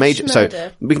 The Major, so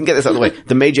Schmurder. we can get this out of the way.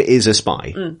 The Major is a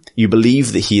spy. You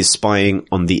believe that he is spying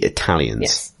on the Italians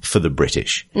Yes. for the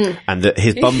British. And that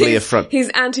his bumbly affront. He's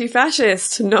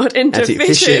anti-fascist, not into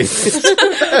Anti-fishing. fishes.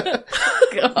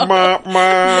 Ma, ma.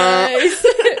 Nice.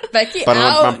 Becky, Thank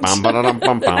ouch.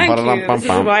 Thank you. This is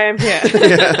why I'm here.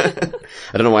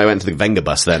 I don't know why I went to the Venga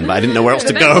bus then, but I didn't know where else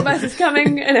to The go. bus is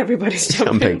coming and everybody's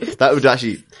jumping. That would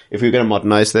actually, if we were going to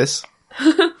modernize this,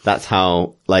 that's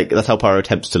how Poirot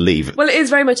attempts to leave. Well, it is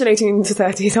very much an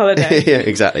 1830s holiday. Yeah,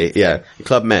 exactly. Yeah.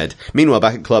 Club Med. Meanwhile,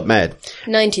 back at Club Med.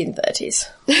 1930s.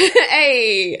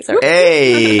 Hey! So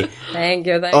Hey! Thank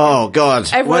you. Oh, God.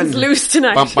 everyone's loose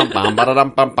tonight. We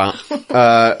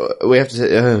have to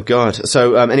say, oh, God.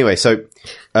 So, anyway,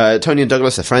 Tony and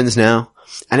Douglas are friends now.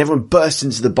 And everyone bursts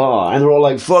into the bar, and they're all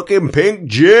like, fucking pink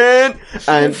gin!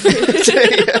 And,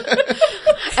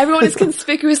 Everyone is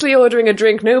conspicuously ordering a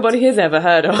drink nobody has ever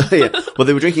heard of. yeah. Well,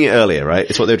 they were drinking it earlier, right?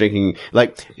 It's what they were drinking.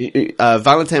 Like,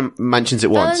 Valentine mentions it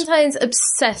once. Valentine's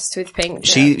obsessed with pink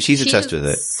gin. She's obsessed with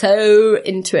it. So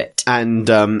into it. And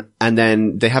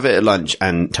then they have it at lunch,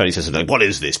 and Tony says something like, what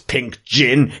is this? Pink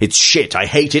gin? It's shit. I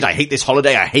hate it. I hate this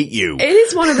holiday. I hate you. It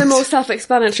is one of the more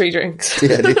self-explanatory drinks.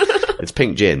 Yeah, it's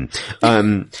pink gin.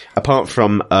 Apart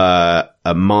from, a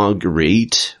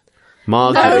Marguerite.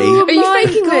 Oh, Are you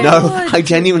faking this? No, I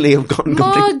genuinely have gotten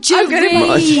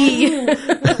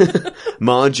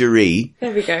Marjorie,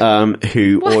 There we go.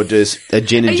 who orders a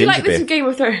gin Are and you ginger like this beer. in Game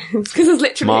of Thrones? Because there's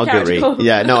literally a character Marguerite. called...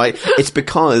 Yeah, no, it's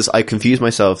because I confused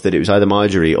myself that it was either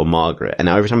Marjorie or Margaret. And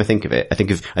now every time I think of it, I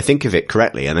think of it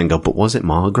correctly and then go, but was it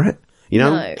Margaret? You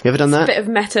know? No. You ever done that? Bit of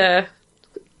meta...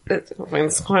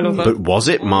 It's kind of But was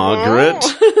it Margaret?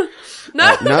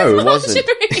 No, No, it it's wasn't.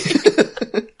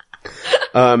 Marjorie.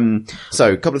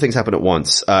 So a couple of things happen at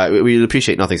once. We'll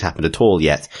appreciate nothing's happened at all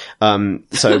yet.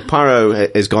 So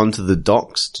Poirot has gone to the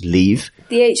docks to leave.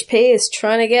 The HP is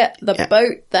trying to get the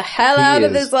boat the hell out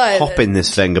of this island. Hopping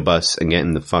this Venga bus and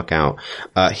getting the fuck out.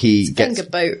 He gets Venga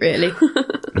boat, really.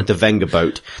 the Venga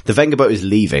boat. The Venga boat is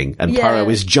leaving and Yeah. Poirot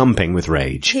is jumping with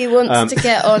rage. He wants to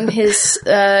get on his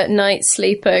night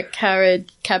sleeper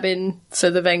cabin for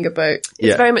the Venga boat.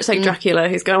 It's very much like Dracula,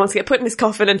 who's going to want to get put in his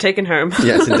coffin and taken home.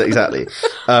 Yes, exactly.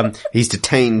 He's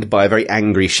detained by a very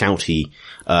angry, shouty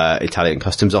Italian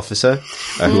customs officer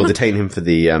who will detain him for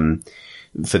the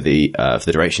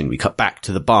duration. We cut back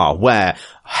to the bar where,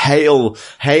 hail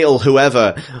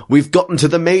whoever, we've gotten to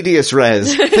the medias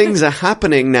res. Things are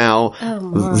happening now.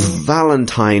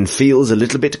 Valentine feels a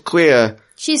little bit queer.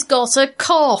 She's got a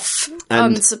cough.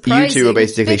 And Unsurprising. you two are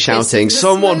basically Because shouting, of the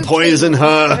someone smoking. poison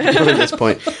her at this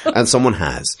point. And someone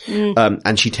has.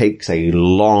 And she takes a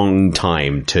long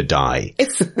time to die.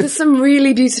 There's some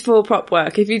really beautiful prop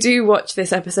work. If you do watch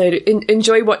this episode,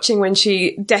 enjoy watching when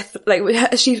she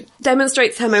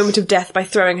demonstrates her moment of death by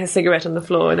throwing her cigarette on the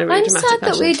floor in a really I'm dramatic sad that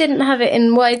fashion. we didn't have it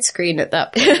in widescreen at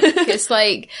that point. Because,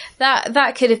 like,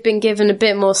 that could have been given a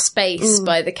bit more space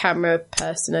by the camera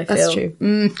person, I feel. That's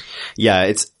true. Yeah,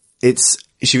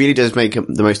 she really does make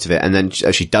the most of it. And then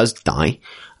she does die.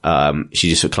 She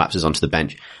just sort of collapses onto the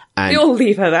bench. And They all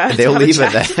leave her there. they to all have a leave her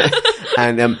chat. there.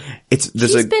 And, She's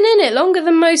been in it longer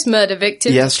than most murder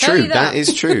victims. yeah, that's Tell true. you That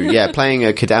is true. Yeah, playing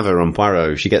a cadaver on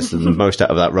Poirot, she gets the most out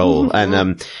of that role.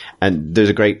 And there's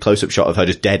a great close-up shot of her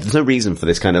just dead. There's no reason for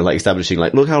this kind of like establishing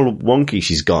like, look how wonky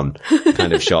she's gone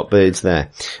kind of shot, but it's there.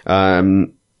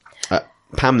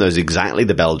 Pam knows exactly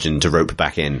the Belgian to rope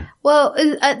back in. Well,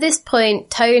 at this point,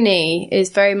 Tony is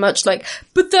very much like,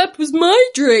 but that was my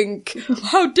drink.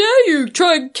 How dare you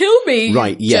try and kill me,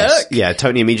 Right, you yes. jerk." Yeah,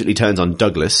 Tony immediately turns on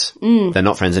Douglas. They're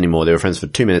not friends anymore. They were friends for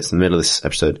 2 minutes in the middle of this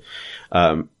episode.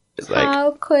 It's like,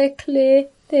 How quickly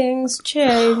things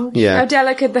change. How yeah,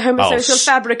 delicate the homosocial s-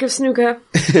 fabric of snooker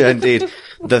indeed.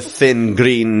 The thin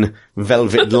green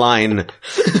velvet line.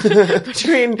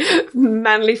 between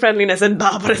manly friendliness and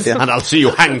barbarism. And I'll see you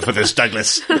hang for this,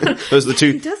 Douglas. Those are the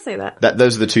two. He does say that.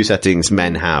 Those are the two settings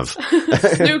men have.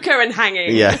 Snooker and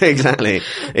hanging. Yeah, exactly.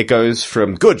 It goes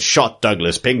from good shot,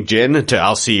 Douglas, pink gin, to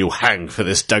I'll see you hang for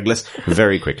this, Douglas,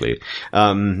 very quickly.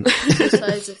 Two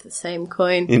sides of the same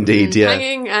coin. Indeed, yeah.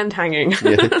 Hanging and hanging.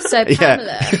 So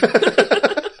Pamela.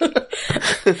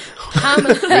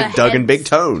 Pamela Doug and Big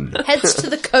Tone. heads to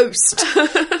the coast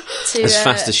to, As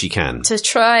fast as she can. to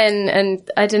try and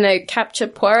I don't know, capture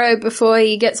Poirot before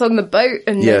he gets on the boat,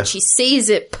 and Yeah. then she sees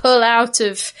it pull out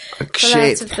of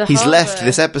Shit, the he's harbour left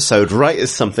this episode right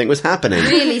as something was happening.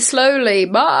 really slowly.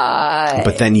 Bye.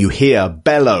 But then you hear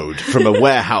bellowed from a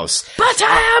warehouse. But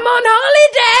I am on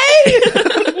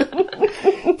holiday.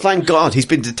 Thank God he's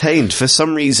been detained for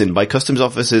some reason by customs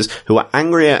officers who are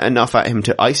angry enough at him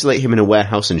to isolate him in a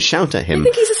warehouse and shout at him. I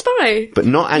think he's a spy. But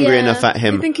not angry enough at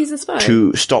him I think he's a spy.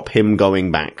 to stop him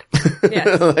going back.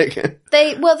 Yeah.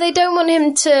 They don't want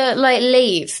him to, like,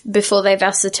 leave before they've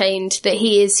ascertained that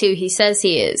he is who he says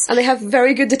he is. And they have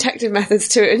very good detective methods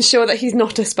to ensure that he's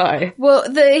not a spy.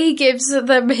 Well, he gives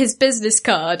them his business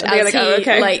card they're as like, oh,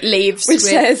 okay. he, like, leaves Which with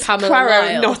says, Pamela Poirot,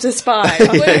 Lyle. not a spy. And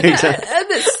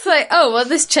it's like, oh, well,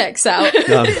 this checks out.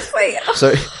 It's like, oh.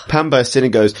 So Pam bursts in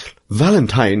and goes,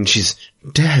 Valentine, she's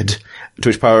dead. To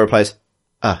which Poirot replies,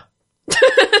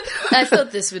 I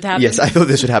thought this would happen. yes, I thought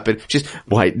this would happen. She's,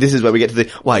 why, this is where we get to the,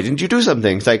 why didn't you do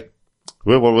something? It's like,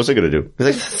 well, what was I going to do?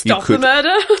 It's like, Stop the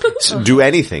murder. do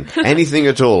anything. Anything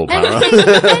at all, Poirot.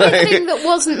 Anything that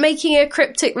wasn't making a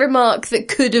cryptic remark that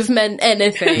could have meant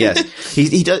anything. Yes.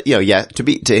 He does, to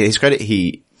his credit,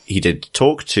 he did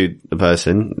talk to the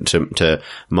person, to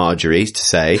Marjorie, to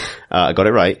say, I got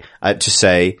it right, to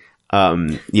say,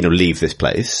 leave this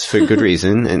place for good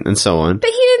reason and so on. But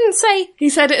he didn't say, He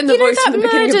said it in the voice that from the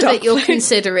beginning murder of Dark that you're Flame.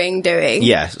 considering doing.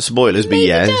 Yeah, spoilers, but Maybe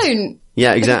yes. don't.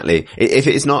 Yeah, exactly. If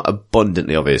it's not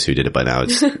abundantly obvious who did it by now,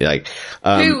 it's like,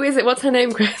 Who is it? What's her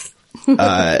name, Chris?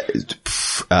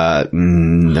 Is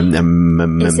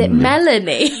it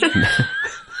Melanie?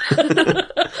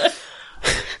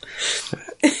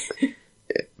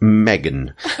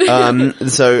 Megan.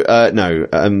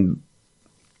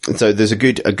 So there's a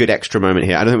good extra moment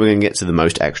here. I don't think we're going to get to the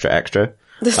most extra.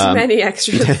 There's many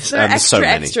extras. There are so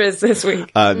many extras this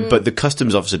week. But the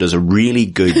customs officer does a really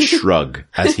good shrug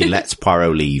as he lets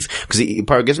Poirot leave. Because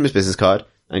Poirot gives him his business card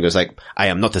and goes like, I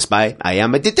am not a spy, I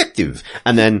am a detective.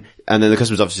 And then the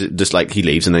customs officer just like, he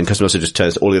leaves and then customs officer just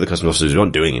turns to all the other customs officers who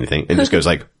aren't doing anything and just goes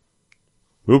like,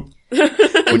 whoop.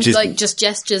 Which is like just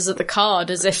gestures at the card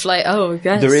as if like, oh,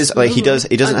 yes. there is like he doesn't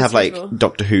have like Understandable.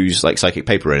 Doctor Who's like psychic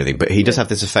paper or anything, but he does have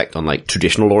this effect on like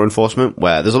traditional law enforcement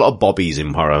where there's a lot of bobbies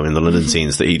in Poirot in the London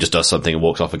scenes that he just does something and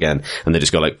walks off again and they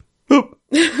just go like, oop.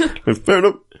 Fair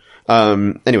enough.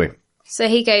 Anyway. So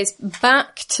he goes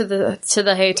back to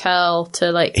the hotel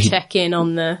to like check in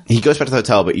on the. He goes back to the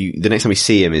hotel, but the next time we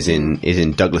see him is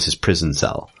in Douglas's prison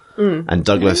cell. And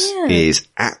Douglas is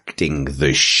acting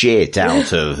the shit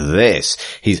out of this.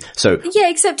 Yeah,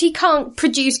 except he can't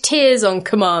produce tears on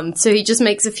command, so he just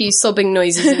makes a few sobbing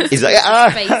noises. And he's like,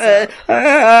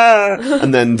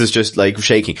 and then there's just like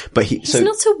shaking. But he's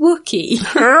not a Wookiee.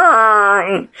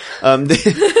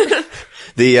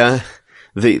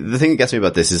 The thing that gets me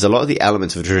about this is a lot of the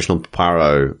elements of a traditional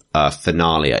Poirot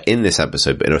finale are in this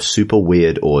episode, but in a super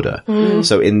weird order.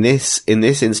 So in this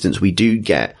instance, we do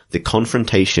get the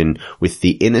confrontation with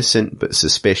the innocent but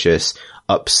suspicious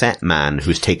upset man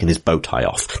who's taken his bow tie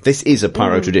off. This is a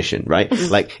Poirot tradition, right?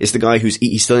 Like, it's the guy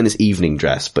he's still in his evening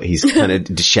dress, but he's kind of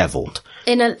disheveled.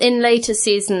 In later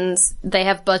seasons, they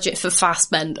have budget for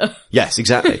Fassbender. Yes,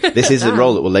 exactly. This is a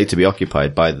role that will later be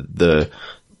occupied by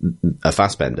a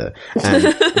Fassbender.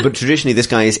 But traditionally this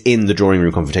guy is in the drawing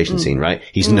room confrontation scene, right?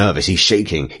 He's nervous, he's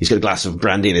shaking, he's got a glass of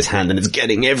brandy in his hand and it's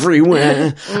getting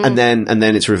everywhere. And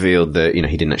then it's revealed that, he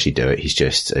didn't actually do it. He's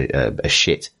just a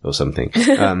shit or something.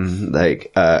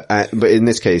 But in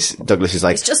this case, Douglas is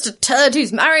like, He's just a turd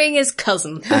who's marrying his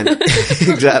cousin. and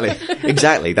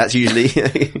exactly. That's usually,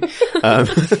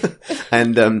 but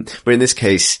in this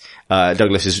case,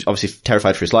 Douglas is obviously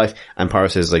terrified for his life and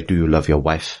Poirot says like, do you love your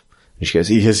wife? And she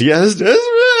goes, yes, desperately.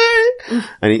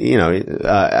 And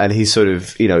and he's sort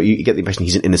of, you get the impression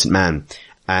he's an innocent man.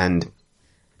 And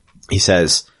he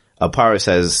says, Poirot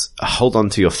says, hold on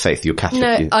to your faith, you're Catholic.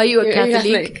 No, are you a You're Catholic?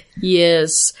 Catholic.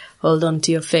 Yes. Hold on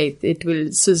to your faith. It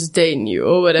will sustain you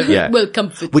or whatever. Yeah. Will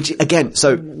comfort. Which, again,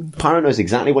 so Poirot knows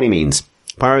exactly what he means.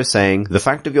 Poirot is saying, the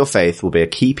fact of your faith will be a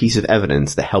key piece of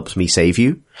evidence that helps me save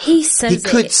you. He says He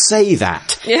could it. say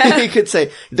that. Yeah. He could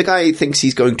say, the guy thinks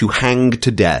he's going to hang to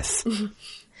death.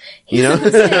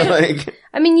 Like,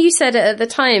 I mean, you said it at the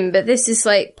time, but this is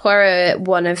like Poirot at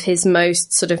one of his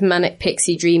most sort of manic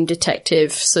pixie dream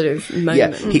detective sort of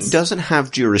moments. he doesn't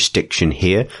have jurisdiction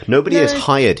here. Nobody has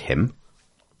hired him.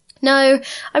 No,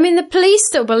 I mean, the police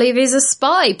still believe he's a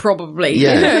spy, probably.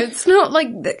 Yeah. It's not like...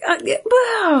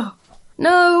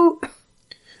 No.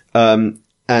 And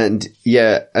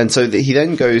so he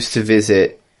then goes to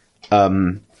visit,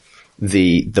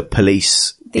 the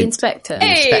police. The inspector.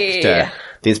 The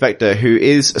inspector who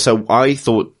is, so I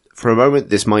thought for a moment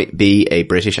this might be a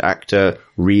British actor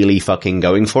really fucking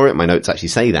going for it. My notes actually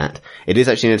say that. It is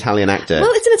actually an Italian actor. Well,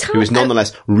 it's an Italian- who is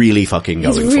nonetheless really fucking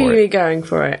going He's for really it. going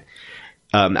for it.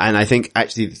 And I think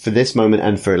actually for this moment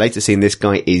and for a later scene, this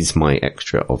guy is my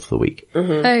extra of the week.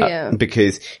 Oh yeah.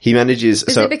 Because he manages...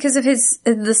 Is it because of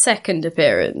the second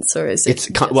appearance, or is it...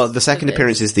 the second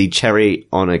appearance is the cherry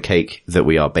on a cake that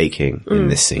we are baking in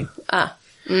this scene.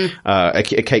 A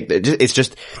cake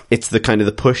that it's the kind of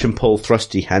the push and pull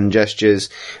thrusty hand gestures,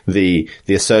 the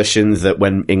assertion that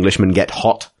when Englishmen get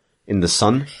hot in the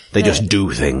sun, they just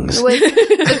do things. When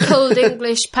the cold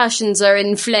English passions are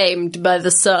inflamed by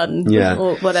the sun. Yeah.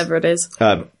 Or whatever it is.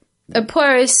 And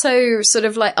Poirot is so sort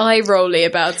of like eye-rolly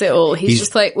about it all. He's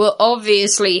just like, well,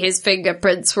 obviously his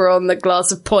fingerprints were on the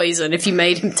glass of poison if you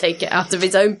made him take it out of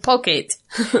his own pocket.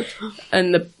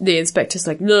 And the inspector's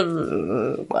like,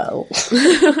 well.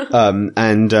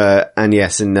 And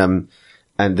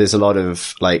there's a lot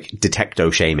of like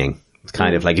detecto shaming. It's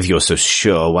kind of like, if you're so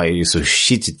sure, why are you so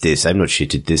shit at this? I'm not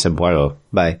shit at this, I'm Poirot.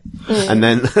 Bye. And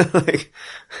then,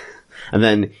 and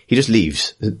then he just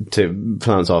leaves to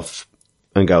flounce off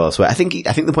and go elsewhere. I think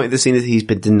the point of the scene is he's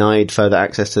been denied further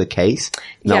access to the case.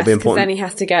 That'll be important. Then he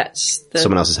has to get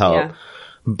someone else's help. Yeah.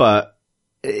 But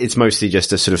it's mostly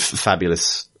just a sort of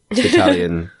fabulous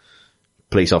Italian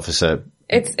police officer.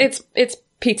 It's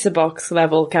pizza box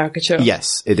level caricature.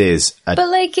 Yes, it is. But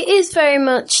like, it is very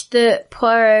much that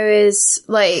Poirot is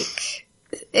like...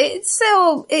 It's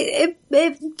still, it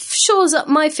shores up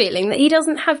my feeling that he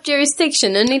doesn't have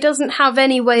jurisdiction and he doesn't have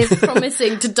any way of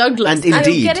promising to Douglas and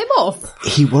indeed, get him off.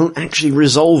 He won't actually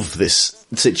resolve this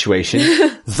situation.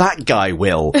 That guy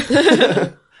will.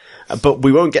 But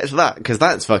we won't get to that because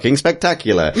that's fucking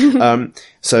spectacular.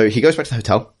 So he goes back to the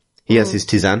hotel. He has his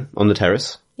tisane on the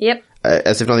terrace. Yep.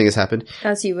 As if nothing has happened.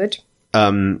 As you would.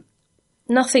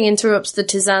 Nothing interrupts the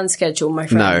tisane schedule, my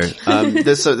friend. No.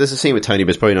 There's a scene with Tony, but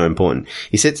it's probably not important.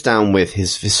 He sits down with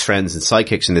his friends and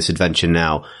sidekicks in this adventure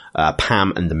now,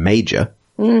 Pam and the Major.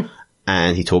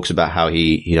 And he talks about how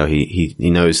he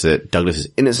knows that Douglas is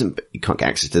innocent, but he can't get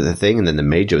access to the thing. And then the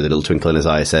Major, with a little twinkle in his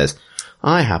eye, says,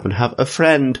 I happen to have a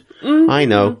friend. I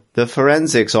know, the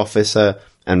forensics officer,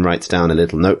 and writes down a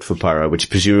little note for Poirot, which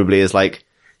presumably is like,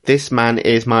 this man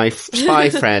is my spy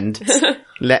friend.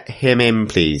 Let him in,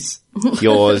 please.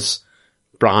 Yours,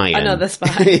 Brian. Another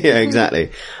spy. Yeah, exactly.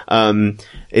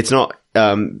 It's not,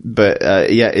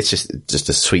 it's just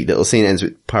a sweet little scene. It ends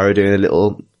with Poirot doing a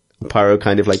little, Poirot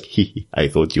kind of like, I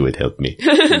thought you would help me.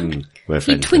 We're friends.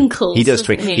 He twinkles. He does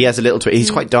twinkle. He has a little twinkle. He's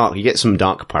quite dark. You get some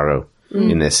dark Poirot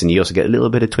in this, and you also get a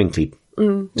little bit of twinkle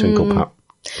Poirot.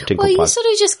 Well, you sort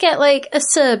of just get like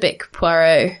acerbic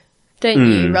Poirot, don't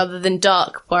you? Rather than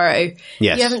dark Poirot.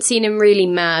 Yes. You haven't seen him really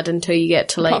mad until you get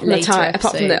to like later episodes.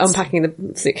 Apart from the unpacking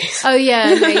the suitcase. Oh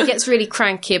yeah, no, he gets really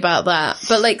cranky about that.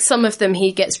 But like some of them,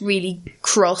 he gets really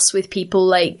cross with people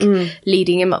like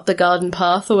leading him up the garden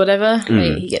path or whatever.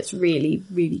 Like, he gets really,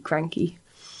 really cranky.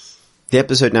 The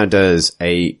episode now does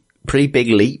a pretty big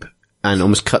leap and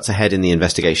almost cuts ahead in the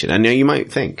investigation. And now you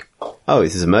might think, oh,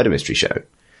 this is a murder mystery show.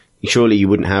 Surely you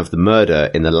wouldn't have the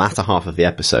murder in the latter half of the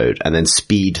episode and then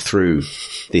speed through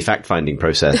the fact-finding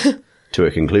process to a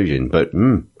conclusion. But,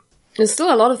 There's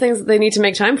still a lot of things that they need to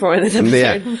make time for in this episode.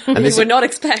 Yeah. And this would not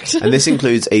expect. And this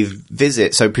includes a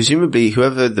visit. So presumably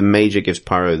whoever the Major gives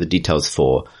Poirot the details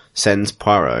for sends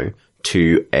Poirot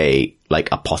to a, like,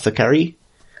 apothecary.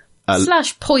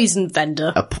 / poison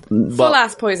vendor.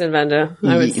 Full-ass poison vendor.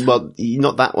 Well,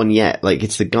 not that one yet. Like,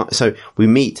 it's the guy. So we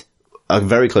meet a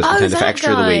very close contender for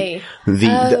Extra of the Week.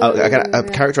 A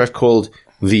character I've called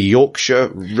the Yorkshire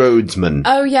Roadsman.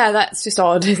 Oh yeah, that's just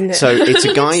odd, isn't it? So it's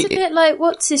a guy... It's a bit like,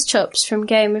 what's his chops from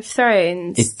Game of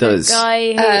Thrones? It does. The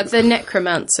guy, the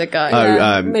necromancer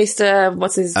guy. Maester,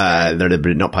 what's his... not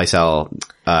Pycelle.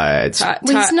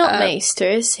 He's not Maester,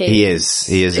 is he? He is.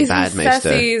 He is a bad Maester.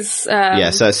 Cersei's...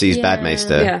 Cersei's bad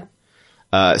Maester. Yeah.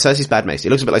 Cersei's bad Maester. He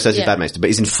looks a bit like Cersei's bad Maester, but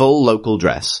he's in full local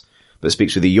dress, but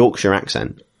speaks with a Yorkshire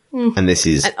accent. And this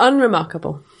is... And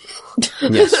unremarkable.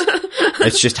 Yes.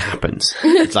 It just happens.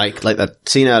 It's like that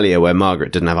scene earlier where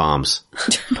Margaret didn't have arms.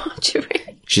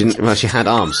 Marjorie. She had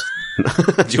arms.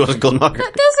 She wasn't called Margaret.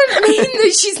 That doesn't mean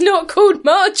that she's not called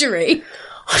Marjorie.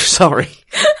 I'm sorry.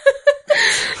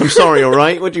 I'm sorry,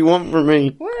 alright? What do you want from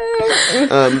me?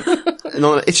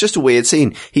 No, it's just a weird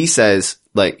scene. He says,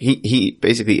 like, he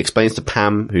basically explains to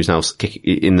Pam, who's now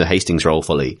in the Hastings role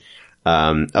fully,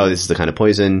 this is the kind of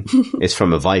poison. It's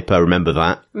from a viper. Remember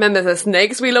that. Remember the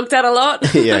snakes we looked at a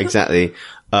lot? Yeah, exactly.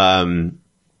 Can't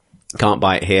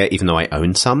buy it here, even though I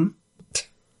own some.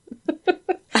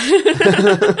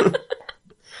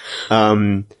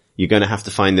 You're going to have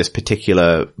to find this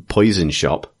particular poison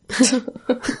shop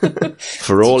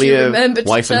for all your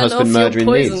wife and husband murdering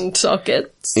poison needs.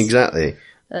 Sockets. Exactly.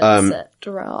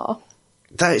 Etc.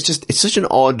 That is just, it's such an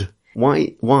odd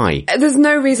Why? There's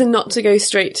no reason not to go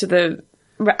straight to the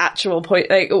actual point.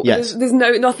 Like, Yes. there's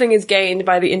nothing is gained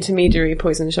by the intermediary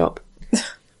poison shop.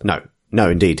 No,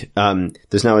 indeed.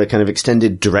 There's now a kind of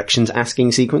extended directions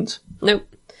asking sequence. Nope.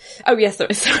 Oh yes, there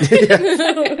is.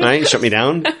 Right, shut me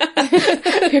down.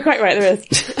 You're quite right, there is.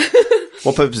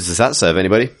 What purpose does that serve?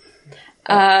 Anybody?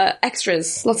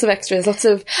 Extras, lots of extras, lots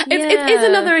of. It's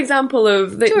another example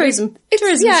of Tourism.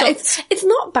 Tourism. Yeah, shots. it's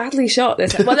not badly shot.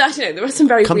 This. Well, actually, no. There are some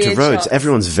very Come weird to Rhodes. shots.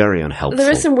 Everyone's very unhelpful.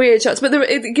 There are some weird shots, but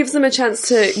it gives them a chance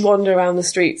to wander around the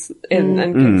streets and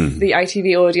give the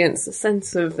ITV audience a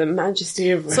sense of the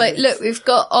majesty of Rhodes. It's like, look, we've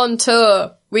got on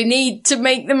tour. We need to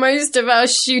make the most of our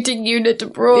shooting unit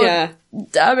abroad. Yeah.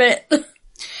 Damn it.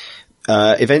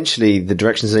 Eventually, the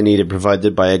directions they need are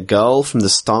provided by a girl from the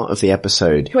start of the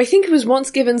episode. Who I think was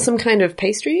once given some kind of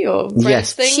pastry or bread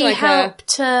Yes. thing. She like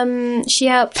helped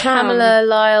Pamela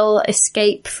Lyle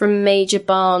escape from Major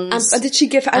Barnes. And did she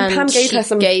give? And Pam gave her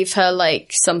some. Gave her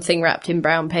like something wrapped in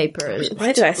brown paper.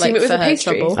 Why did I assume like, it was for a her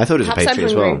pastry? trouble. I thought it was Perhaps a pastry I'm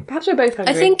as hungry. well. Perhaps we're both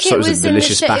hungry. I think So it it was a was in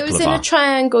delicious it was in a baklava.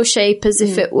 triangle shape, as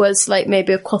if it was like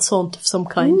maybe a croissant of some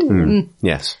kind.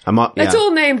 Yes. It's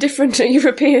all named different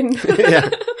European.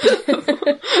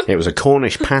 It was a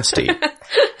Cornish pasty.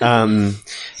 But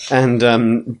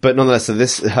nonetheless,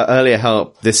 so her earlier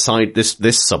help, this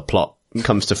subplot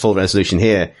comes to full resolution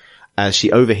here as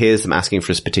she overhears them asking for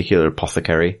this particular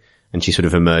apothecary, and she sort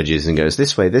of emerges and goes,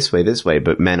 this way, this way, this way,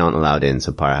 but men aren't allowed in,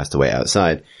 so Pyra has to wait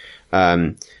outside.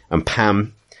 And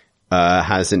Pam,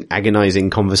 has an agonizing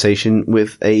conversation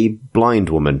with a blind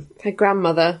woman. Her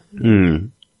grandmother.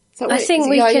 I think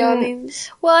we can.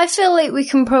 Well, I feel like we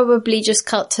can probably just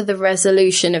cut to the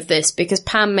resolution of this because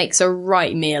Pam makes a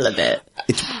right meal of it.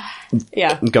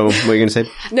 Yeah. Go on, what are you going to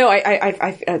say? No,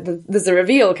 there's a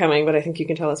reveal coming, but I think you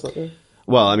can tell us what the...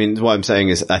 Well, I mean, what I'm saying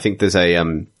is I think there's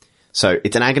so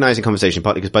it's an agonizing conversation,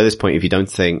 partly because by this point, if you don't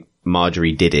think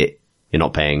Marjorie did it, you're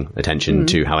not paying attention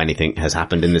to how anything has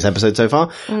happened in this episode so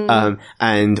far.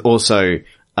 And also,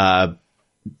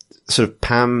 sort of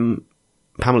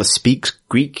Pamela speaks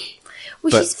Greek.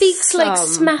 Well, but she speaks like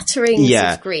smatterings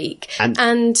of Greek,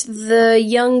 and the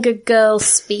younger girl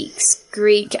speaks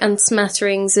Greek and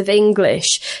smatterings of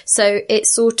English. So it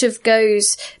sort of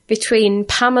goes between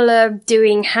Pamela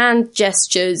doing hand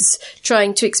gestures,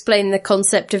 trying to explain the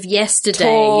concept of yesterday,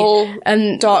 Tall,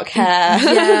 and dark hair.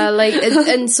 Yeah, like,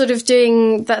 and sort of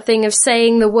doing that thing of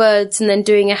saying the words and then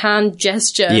doing a hand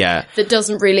gesture that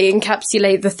doesn't really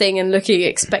encapsulate the thing and looking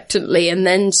expectantly, and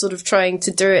then sort of trying to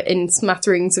do it in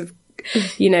smatterings of,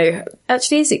 you know,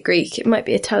 actually, is it Greek? It might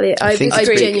be Italian. I think it's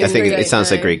Greek. I think it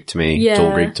sounds like Greek to me. Yeah. It's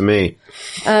all Greek to me.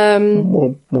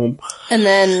 And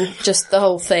then just the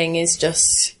whole thing is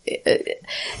just,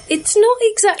 it's not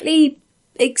exactly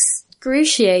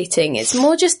excruciating. It's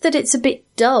more just that it's a bit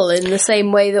dull in the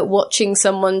same way that watching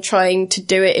someone trying to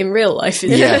do it in real life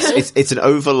is. Yes, it's an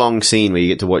overlong scene where you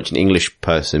get to watch an English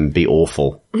person be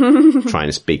awful trying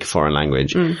to speak a foreign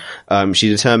language. She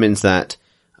determines that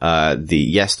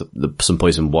some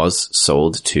poison was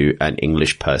sold to an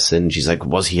English person. She's like,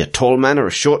 was he a tall man or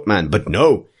a short man? But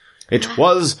no, it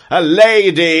was a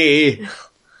lady.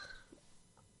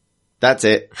 That's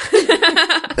it.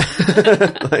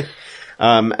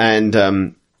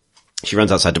 She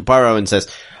runs outside to Poirot and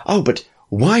says, oh, but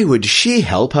why would she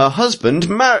help her husband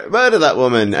murder that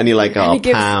woman? And you're like, oh,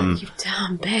 Pam. You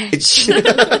dumb bitch.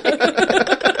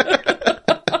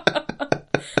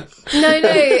 No,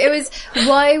 it was,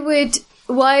 why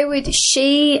would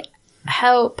she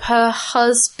help her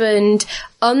husband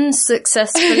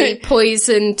unsuccessfully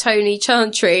poison Tony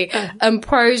Chantry? And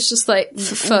Poirot's just like,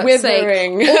 for fuck's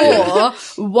sake. Or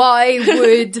why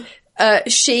would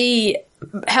she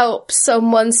help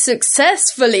someone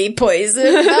successfully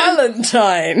poison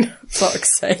Valentine?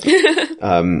 Fuck's sake.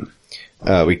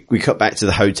 We cut back to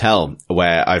the hotel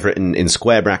where I've written in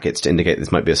square brackets to indicate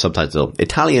this might be a subtitle,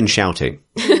 Italian shouting.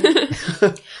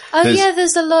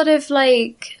 There's a lot of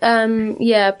like,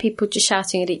 people just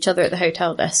shouting at each other at the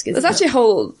hotel desk. There's actually a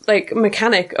whole like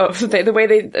mechanic of the way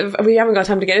we haven't got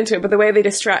time to get into it, but the way they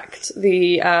distract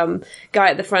the guy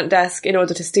at the front desk in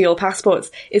order to steal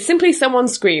passports is simply someone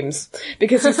screams,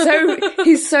 because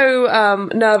he's so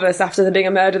nervous after being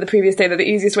a murder the previous day that the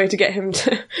easiest way to get him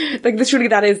to, like, literally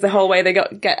that is the whole way they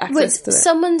get access to it.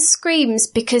 Someone screams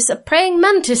because a praying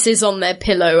mantis is on their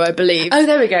pillow, I believe. Oh,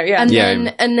 there we go. Yeah.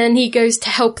 And then he goes to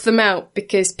help them out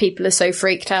because people are so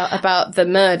freaked out about the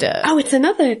murder. Oh, it's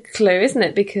another clue, isn't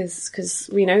it? Because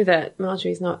we know that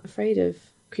Marjorie's not afraid of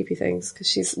creepy things because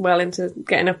she's well into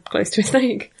getting up close to a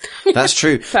snake. That's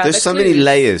true. There's so many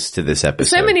layers to this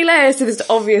episode. So many layers to this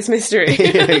obvious mystery.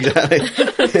 Yeah, exactly.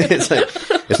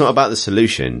 It's not about the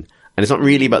solution. And it's not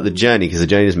really about the journey, because the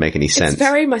journey doesn't make any sense. It's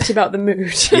very much about the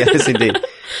mood. Yes, indeed.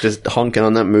 Just honking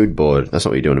on that mood board. That's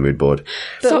not what you do on a mood board.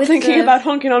 Stop thinking about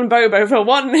honking on Bobo for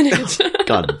 1 minute.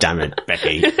 God damn it,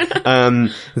 Becky.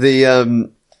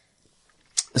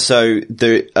 So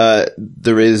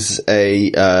there is a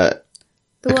The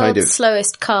kind world's of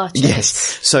slowest car chase. yes.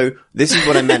 So this is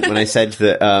what I meant when I said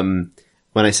that.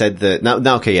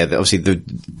 Now, okay, yeah. Obviously,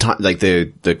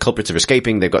 the culprits are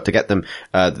escaping. They've got to get them.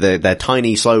 Their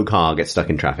tiny, slow car gets stuck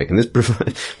in traffic, and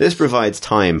this provides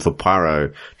time for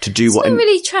Poirot to do It's what. not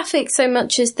really traffic so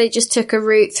much as they just took a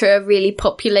route through a really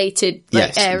populated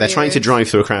area. They're trying to drive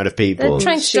through a crowd of people. They're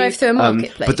trying to drive through a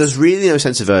marketplace. But there's really no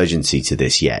sense of urgency to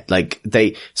this yet. Like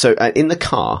in the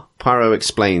car, Poirot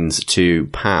explains to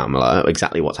Pamela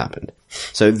exactly what's happened.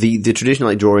 So the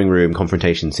traditional drawing room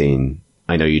confrontation scene.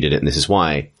 I know you did it, and this is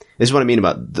why. This is what I mean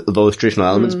about those traditional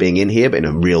elements being in here, but in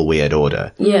a real weird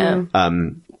order. Yeah.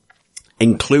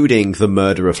 Including the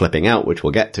murderer flipping out, which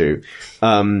we'll get to,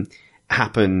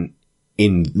 happen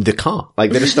in the car.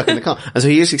 Like, they're just stuck in the car. And so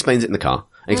he just explains it in the car.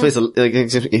 And explains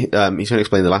he's going to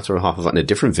explain the latter half of it in a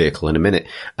different vehicle in a minute.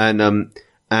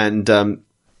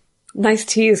 Nice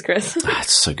tease, Chris.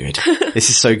 It's so good. This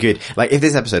is so good. Like, if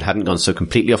this episode hadn't gone so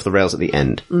completely off the rails at the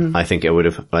end, I think it would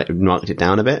have knocked it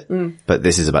down a bit. But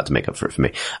this is about to make up for it for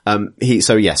me.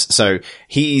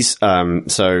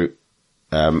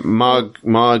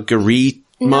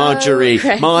 Marjorie.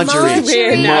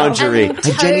 Marjorie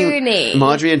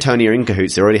and Tony are in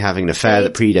cahoots. They're already having an affair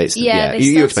that predates.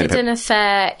 They started an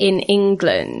affair in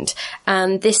England,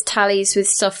 and this tallies with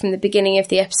stuff from the beginning of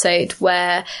the episode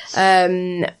where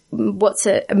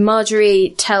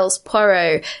Marjorie tells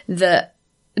Poirot that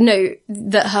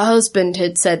her husband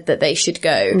had said that they should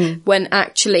go, when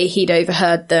actually he'd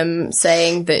overheard them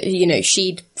saying that,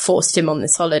 she'd forced him on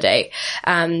this holiday.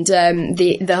 And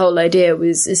the whole idea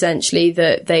was essentially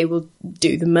that they will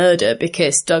do the murder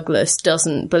because Douglas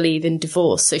doesn't believe in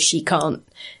divorce, so she can't,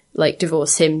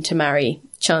 divorce him to marry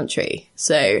Chantry.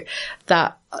 So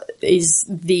that is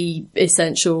the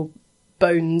essential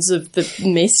bones of the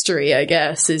mystery, I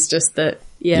guess, is just that,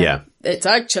 it's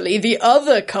actually the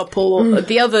other couple,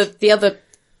 the other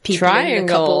people Triangle. in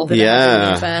the couple that are having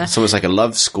an affair. It's almost like a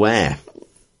love square.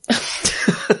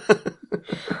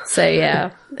 So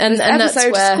and that's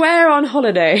Episode where Square on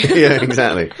Holiday. Yeah,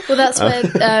 exactly. well, that's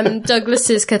where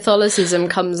Douglas's Catholicism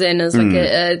comes in as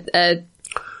a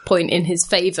point in his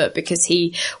favour, because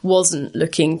he wasn't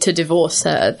looking to divorce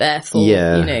her. Therefore,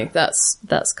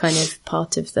 that's kind of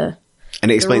part of the. And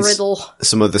it explains riddle.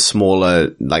 Some of the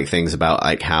smaller things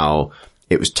about how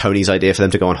it was Tony's idea for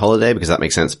them to go on holiday, because that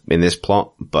makes sense in this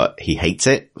plot, but he hates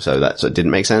it, so it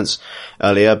didn't make sense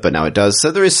earlier, but now it does.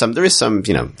 So there's some there's some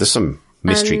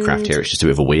mystery craft here. It's just a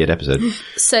bit of a weird episode.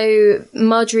 So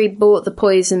Marjorie bought the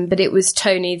poison, but it was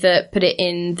Tony that put it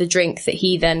in the drink that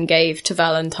he then gave to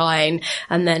Valentine,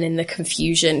 and then in the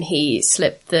confusion he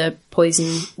slipped the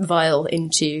poison vial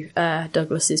into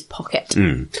Douglas's pocket.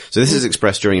 So this is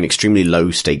expressed during an extremely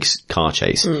low stakes car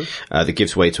chase that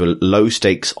gives way to a low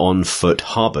stakes on foot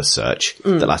harbour search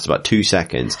that lasts about 2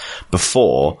 seconds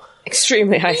before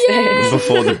Extremely high stakes.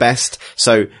 before the best.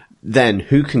 So then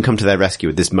who can come to their rescue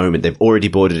at this moment? They've already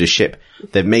boarded a ship.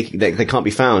 They can't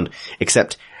be found,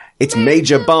 except it's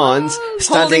Major Barnes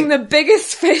Holding the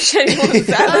biggest fish anyone's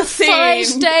ever seen.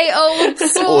 5-day-old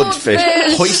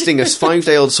swordfish. hoisting a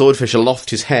 5-day-old swordfish aloft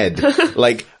his head,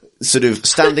 sort of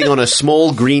standing on a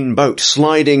small green boat,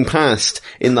 sliding past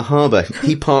in the harbour.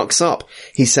 He parks up.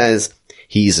 He says,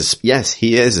 he is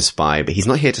a spy, but he's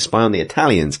not here to spy on the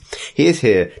Italians. He is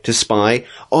here to spy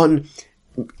on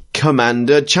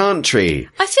Commander Chantry.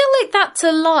 I feel like that's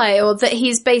a lie, or that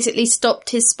he's basically stopped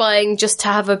his spying just to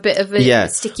have a bit of a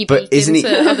sticky beak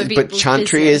into other people's But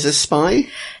Chantry business. is a spy?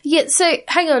 Yeah, so,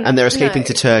 hang on. And they're escaping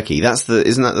to Turkey.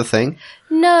 Isn't that the thing?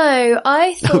 No,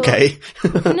 I thought... Okay.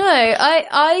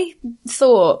 I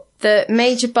thought that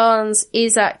Major Barnes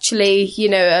is actually,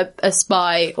 a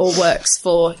spy, or works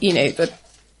for, the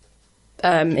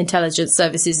intelligence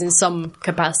services in some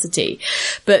capacity.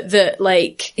 But that,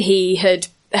 he had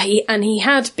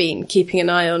been keeping an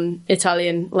eye on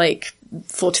Italian,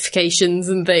 fortifications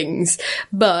and things,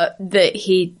 but that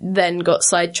he then got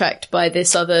sidetracked by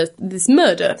this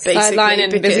murder, basically. Sideline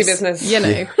and busy business.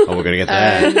 Oh, we're going to get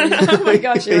there. Oh my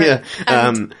gosh, you're right.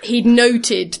 And he'd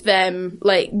noted them,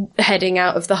 heading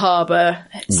out of the harbour,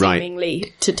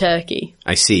 seemingly to Turkey.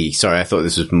 I see. Sorry, I thought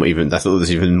there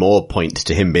was even more point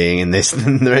to him being in this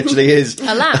than there actually is.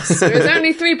 Alas. There's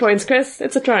only 3 points, Chris.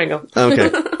 It's a triangle.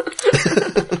 Okay.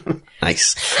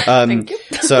 Nice. Thank you.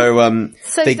 So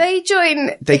they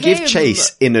join. They give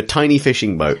chase in a tiny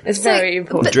fishing boat. It's very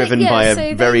important. Driven by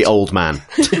a very old man.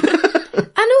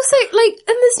 also, like,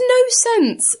 and there's no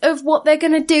sense of what they're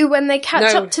going to do when they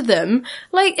catch up to them.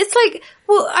 Like, it's like,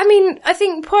 well, I mean, I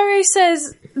think Poirot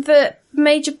says that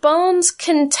Major Barnes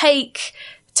can take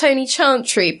Tony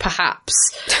Chantry, perhaps.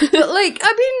 But, like,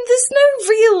 I mean, there's no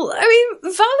real...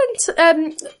 I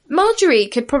mean, Marjorie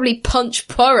could probably punch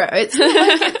Poirot. It's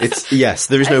not like yes,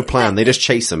 there is no plan. They just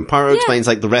chase them. Poirot explains,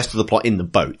 like, the rest of the plot in the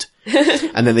boat.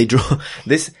 And then they draw...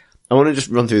 This... I want to just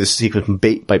run through this sequence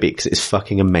bit by bit because it's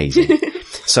fucking amazing.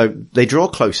 So they draw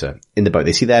closer in the boat.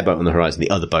 They see their boat on the horizon, the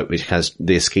other boat, which has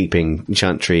the escaping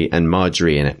Chantry and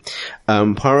Marjorie in it.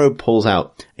 Poirot pulls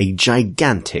out a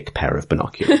gigantic pair of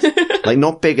binoculars. Like,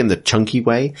 not big in the chunky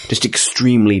way, just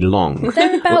extremely long.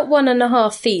 They're about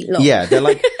 1.5 feet long. Yeah, they're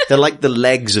like the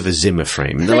legs of a Zimmer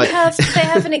frame. They have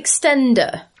an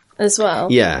extender as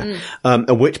well. Yeah.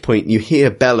 At which point you hear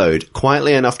bellowed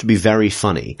quietly enough to be very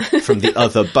funny from the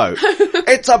other boat.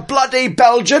 It's a bloody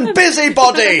Belgian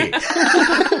busybody!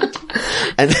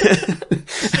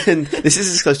 and this is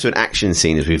as close to an action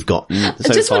scene as we've gotten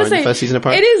so far in the first season of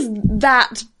Poirot. It is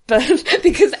that, but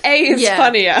because A is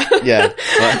funnier. Yeah.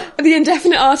 The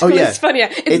indefinite article is funnier.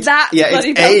 It's that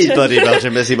bloody Belgian. It's a bloody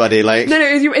Belgian busybody. Like, no,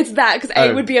 it's that, because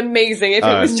A would be amazing if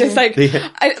it was just like,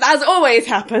 as always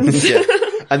happens. Yeah.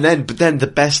 But then the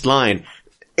best line,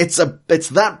 it's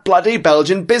that bloody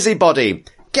Belgian busybody.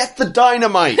 Get the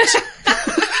dynamite.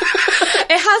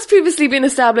 It has previously been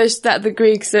established that the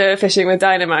Greeks are fishing with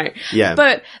dynamite. Yeah.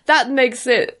 But that makes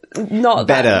it not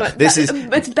better. That much.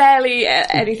 It's barely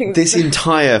anything. This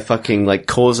entire fucking, like,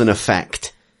 cause and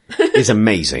effect is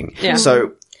amazing. Yeah.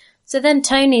 So then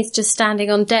Tony's just standing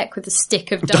on deck with a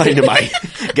stick of dynamite,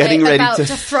 getting ready about to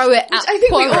throw it at I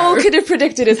think Poirot. we all could have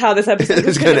predicted is how this episode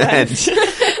was going to end.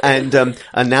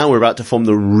 And now we're about to form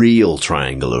the real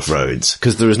triangle of Rhodes,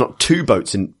 because there is not two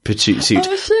boats in pursuit,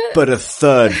 but a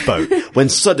third boat, when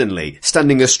suddenly,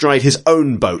 standing astride his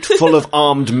own boat full of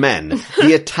armed men,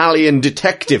 the Italian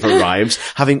detective arrives,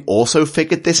 having also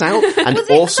figured this out, and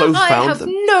also found them. I have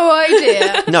no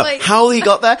idea. No, how he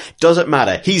got there doesn't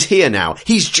matter. He's here now.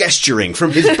 He's gesturing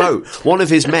from his boat. One of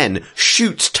his men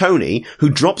shoots Tony, who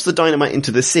drops the dynamite into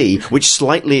the sea, which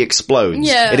slightly explodes.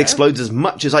 Yeah. It explodes as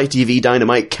much as ITV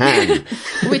dynamite can.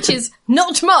 Which is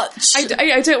not much.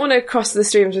 I don't want to cross the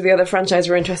streams with the other franchise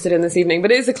we're interested in this evening, but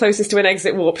it is the closest to an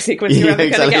exit warp sequence you're ever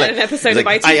going to get in an episode of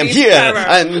ITV. I am here,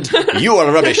 and you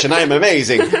are rubbish, and I am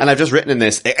amazing, and I've just written in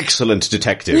this, excellent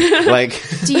detective. Like,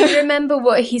 do you remember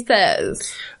what he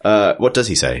says? What does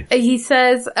he say? He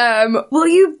says, will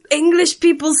you English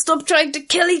people stop trying to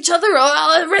kill each other or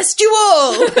I'll arrest you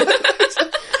all?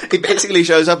 He basically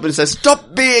shows up and says,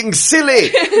 stop being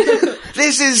silly!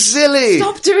 This is silly!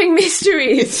 Stop doing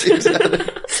mysteries!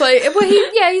 So, well, he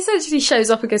essentially shows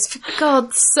up and goes, for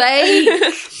God's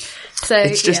sake! So,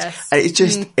 it's just, yes.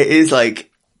 it is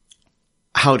like,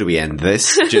 how do we end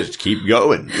this? Just keep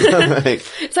going.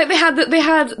 It's like they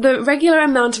had the regular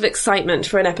amount of excitement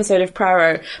for an episode of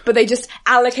Poirot, but they just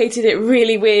allocated it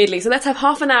really weirdly. So let's have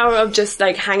half an hour of just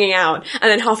like hanging out,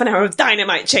 and then half an hour of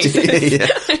dynamite chases. Yeah.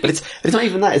 But it's not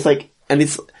even that. It's like, and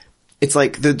it's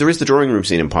like there is the drawing room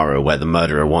scene in Poirot where the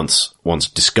murderer once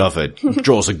discovered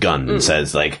draws a gun and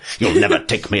says like, "You'll never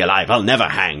take me alive. I'll never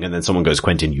hang." And then someone goes,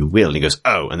 "Quentin, you will." And he goes,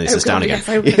 "Oh," and then sits down again.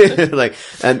 Yes, like,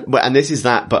 and this is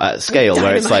that, but at scale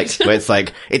where it's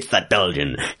like, it's that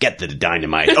Belgian. Get the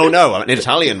dynamite. Oh no, I'm an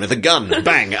Italian with a gun.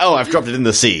 Bang. Oh, I've dropped it in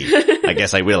the sea. I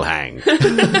guess I will hang.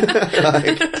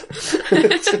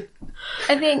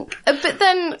 I think, but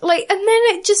then, like, and then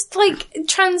it just, like,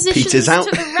 transitions Peters out.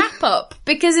 to the wrap-up,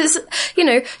 because it's,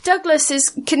 Douglas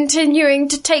is continuing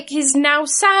to take his now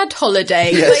sad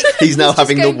holiday. Yes, like, he's now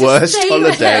having the worst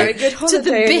holiday. To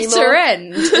the bitter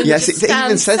end. Yes, it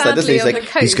even says that, doesn't it? He's like,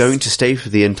 he's going to stay for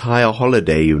the entire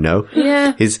holiday,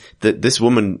 Yeah. This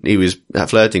woman he was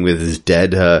flirting with is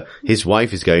dead. His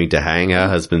wife is going to hang. Her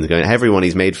husband's going. Everyone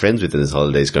he's made friends with in this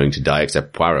holiday is going to die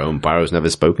except Poirot. And Poirot's never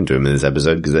spoken to him in this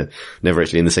episode because they're never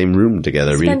actually in the same room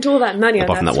together. Spent all that money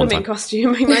on that swimming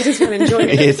costume. He might as well enjoy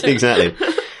it. Yes, exactly.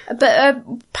 But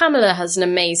Pamela has an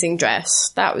amazing dress.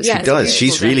 That was she does.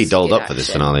 She's really dolled up for this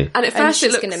finale. And at first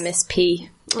she's going to miss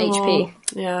HP.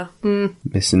 Yeah.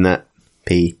 Missing that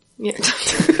P. Yeah.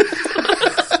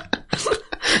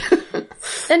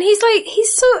 And he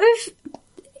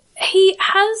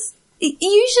has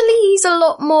usually he's a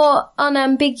lot more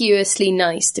unambiguously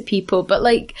nice to people, but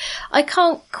like I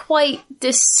can't quite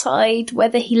decide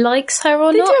whether he likes her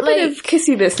or They not. do a like, bit of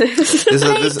kissy business.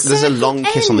 There's a long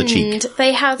kiss on the cheek.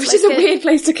 They have Which like is a weird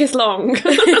place to kiss long. they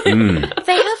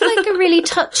have like a really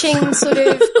touching sort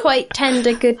of quite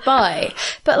tender goodbye.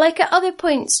 But like at other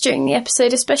points during the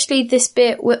episode, especially this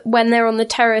bit when they're on the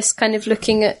terrace kind of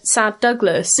looking at sad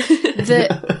Douglas,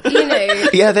 that, you know...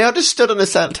 Yeah, they are just stood on a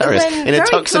sad terrace When in a very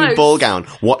tux and close. ball gown,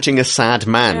 watching a sad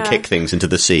man kick things into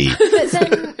the sea. But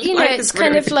then, you know, Like, it's it's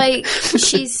kind rude. of like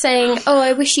she's saying, oh,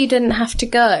 I wish you didn't have to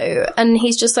go. And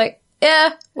he's just like,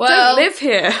 yeah, well... Don't live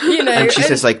here. You know, And she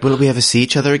says, like, will we ever see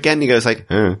each other again? He goes like,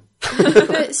 oh.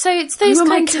 but, so it's those You were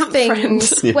my kinds of camp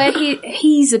things friend. where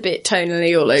he's a bit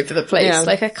tonally all over the place. Yeah.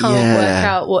 Like I can't Yeah. work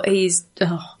out what he's...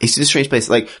 Oh. It's in a strange place,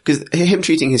 like, because him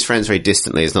treating his friends very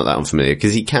distantly is not that unfamiliar,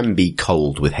 because he can be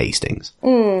cold with Hastings.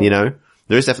 You know?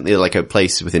 There is definitely like a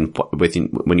place within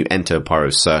when you enter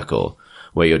Poirot's circle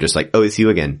where you're just like, oh, it's you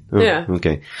again. Oh, Yeah.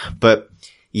 okay. But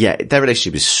yeah, their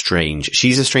relationship is strange.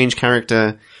 She's a strange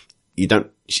character.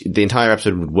 The entire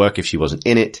episode would work if she wasn't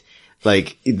in it.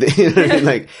 Like, you know,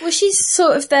 like, Well, she's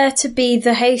sort of there to be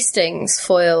the Hastings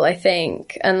foil, I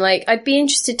think. And like, I'd be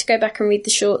interested to go back and read the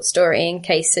short story in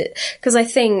case because I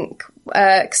think,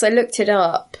 because I looked it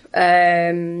up,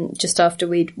 just after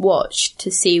we'd watched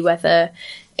to see whether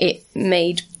it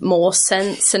made more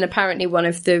sense. And apparently one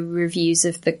of the reviews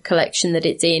of the collection that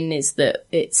it's in is that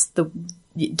it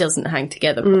doesn't hang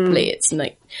together properly. It's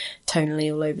like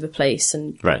tonally all over the place,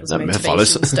 and Right, people's that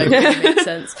follows. motivations don't really make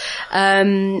sense.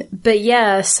 But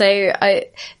yeah,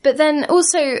 but then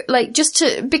also like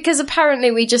because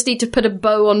apparently we just need to put a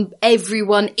bow on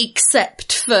everyone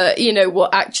except for, you know,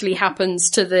 what actually happens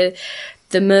to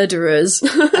the murderers.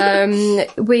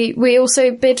 We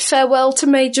also bid farewell to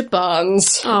Major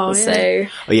Barnes. Oh, yeah. So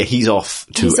oh yeah, he's off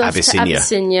to he's off Abyssinia. to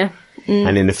Abyssinia.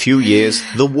 And in a few years,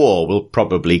 the war will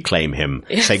probably claim him.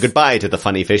 Say goodbye to the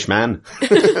funny fish man.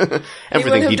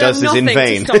 Everything he does is in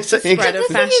vain. To stop the spread of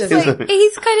The thing is, fascism. like,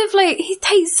 he's kind of like, he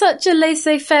takes such a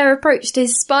laissez-faire approach to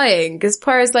his spying, because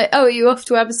Poirot's like, oh, are you off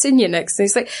to Abyssinia next? And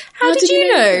he's like, how did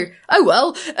you know? Oh,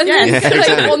 well. And then Yeah, he like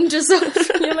exactly. wanders off,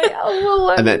 and you're like, oh, well,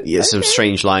 And then some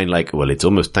strange line like, well, it's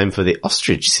almost time for the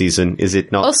ostrich season, is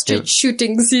it not? ostrich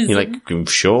shooting season. You're like,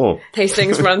 sure.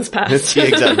 Hastings runs past. Yeah,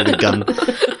 exactly, the gun.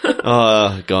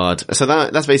 Oh, God. So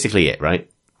that's basically it, right?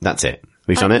 That's it.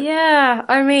 We've done it? Yeah,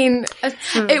 I mean,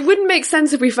 It wouldn't make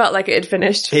sense if we felt like it had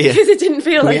finished. Yeah. Because it didn't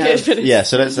feel like We it had have- finished. yeah,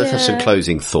 so let's have some Yeah.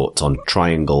 closing thoughts on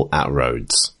Triangle at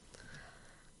Rhodes.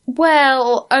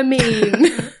 well, I mean,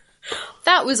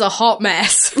 that was a hot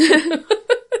mess.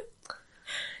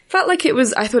 Felt like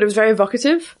I thought it was very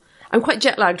evocative. I'm quite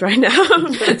jet lagged right now,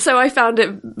 so I found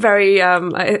it very,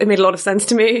 it made a lot of sense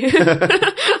to me.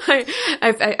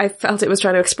 I felt it was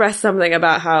trying to express something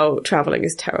about how travelling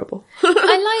is terrible.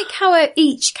 I like how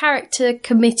each character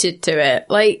committed to it.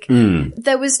 Like,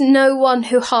 there was no one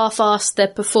who half-assed their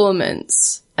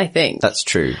performance, I think. That's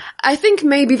true. I think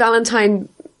maybe Valentine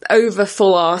over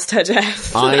full-arsed her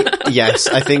death. Yes,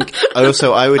 I think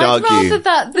also I would I'd argue. rather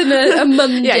that than a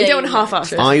mundane. Yeah, you don't want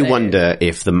half-assed it. I wonder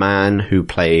if the man who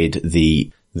played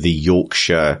the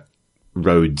Yorkshire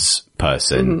Rhodes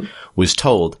person was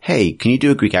told, hey, can you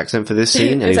do a Greek accent for this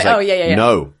scene? And It's he's like, like, oh, yeah.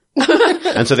 no.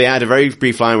 And so they had a very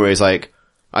brief line where he's like,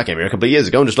 I came here a couple of years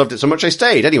ago and just loved it so much I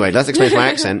stayed. Anyway, let's explain my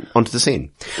accent onto the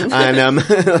scene.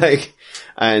 And,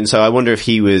 and so I wonder if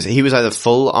he was either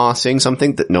full arsing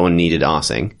something that no one needed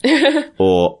arsing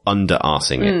or under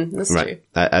arsing it. That's Right.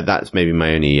 That's maybe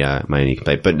my only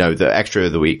complaint. But no, the extra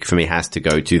of the week for me has to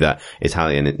go to that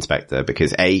Italian inspector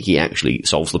because A, he actually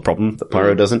solves the problem that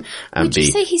Poirot doesn't. And Would you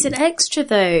B, say he's an extra,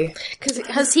 though?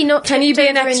 Has he not Can you be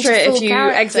an tipped over extra into if full you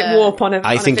character? exit warp on a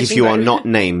I on a think if fishing you are boat? not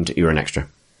named, you're an extra.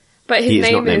 But he his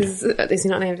is not name named. is he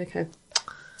not named? Okay.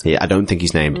 Yeah, I don't think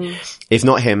he's named. If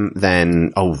not him,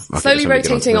 then, okay, Slowly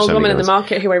rotating old woman in the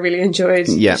market who I really enjoyed.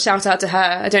 Yeah. Shout out to her.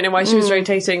 I don't know why she was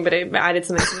rotating, but it added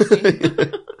something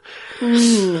to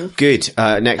me. Good.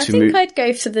 Next I we think move, I'd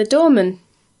go for the doorman.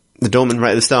 the doorman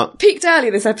right at the start. Peaked early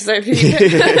this episode for you.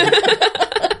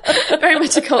 Very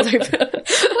much a cold open.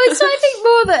 Well, so I think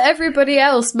more that everybody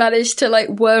else managed to like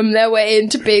worm their way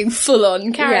into being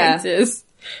full-on characters.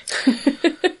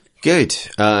 Good.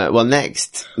 Well,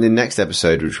 the next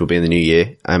episode, which will be in the new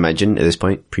year, I imagine, at this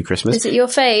point, pre-Christmas, Is it your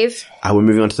fave? we're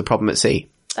moving on to The Problem at Sea.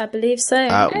 I believe so.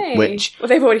 Hey. Which, well,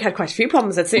 they've already had quite a few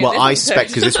problems at sea. well, I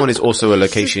suspect because this one is also a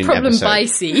location Problem episode. by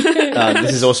sea.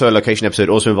 This is also a location episode,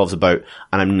 also involves a boat,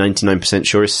 and I'm 99%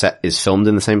 sure is filmed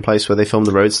in the same place where they filmed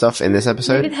the road stuff in this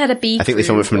episode. Maybe they had a bee I think they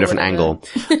filmed it from a different angle.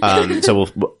 So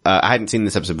I hadn't seen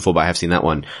this episode before, but I have seen that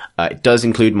one. It does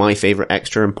include my favourite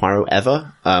extra in Poirot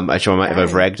ever. Actually, I might have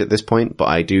over-egged at this point, but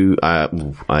I do, I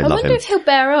love I wonder him. if he'll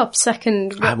bear up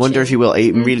second watching. I wonder if he will.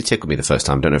 It really tickled me the first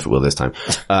time. Don't know if it will this time.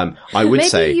 I would Maybe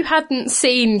say you hadn't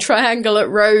seen Triangle at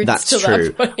Rhodes that's till true.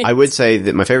 that point. I would say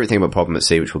that my favourite thing about Problem at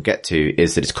Sea, which we'll get to,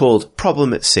 is that it's called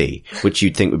Problem at Sea, which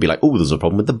you'd think would be like, oh, there's a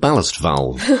problem with the ballast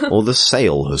valve, or the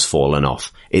sail has fallen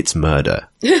off. It's murder.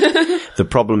 The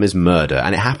problem is murder,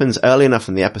 and it happens early enough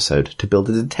in the episode to build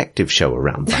a detective show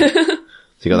around that.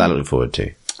 So you got that to look forward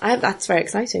to. That's very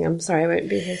exciting. I'm sorry I won't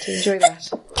be here to enjoy that.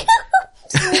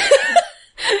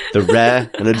 The rare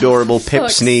and adorable Pip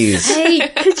sneeze. Hey,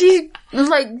 could you,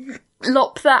 like,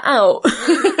 lop that out?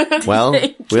 Well,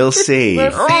 we'll see.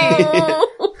 Fine.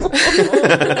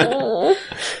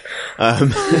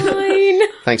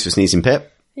 Thanks for sneezing,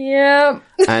 Pip. Yeah.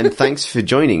 And thanks for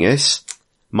joining us,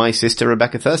 my sister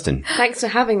Rebecca Thurston. Thanks for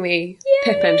having me,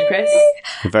 Pip and Chris.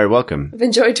 You're very welcome. I've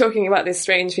enjoyed talking about this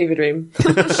strange fever dream.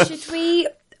 Should we?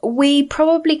 We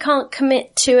probably can't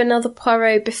commit to another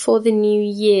Poirot before the new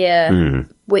year,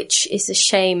 which is a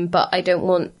shame, but I don't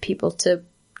want people to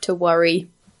worry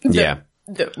Yeah.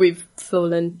 that we've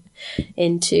fallen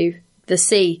into the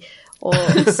sea or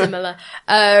similar.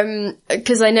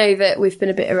 Because I know that we've been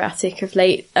a bit erratic of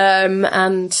late,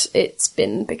 and it's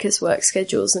been because work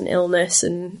schedules and illness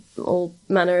and all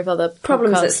manner of other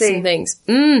Problems at podcasts sea. and things.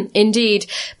 Indeed.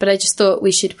 But I just thought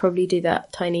we should probably do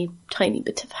that tiny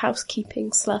bit of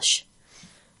housekeeping /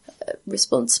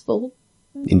 responsible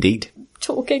Indeed.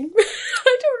 talking.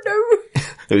 I don't know.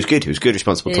 It was good. It was good,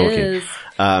 responsible talking.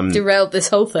 Yes. Derailed this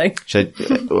whole thing.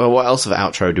 Well, what else of an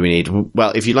outro do we need?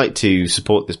 Well, if you'd like to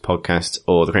support this podcast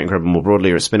or the Crate and Crowbar more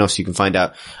broadly or its spin-offs, you can find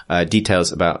out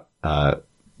details about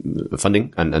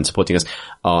funding and supporting us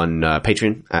on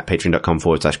Patreon at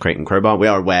patreon.com/Crate and Crowbar. We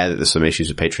are aware that there's some issues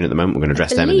with Patreon at the moment. We're going to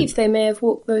address I them. believe they may have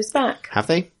walked those back. Have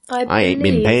they? I ain't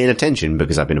been believe. paying attention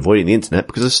because I've been avoiding the internet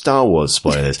because of Star Wars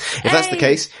spoilers. If that's the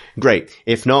case, great.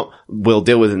 If not, we'll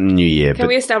deal with it in the new year. Can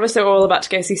we establish that we're all about to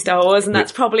go see Star Wars, and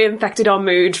that's probably infected our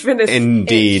mood for this?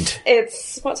 Indeed.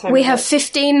 It's what time? We is have it?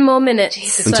 15 more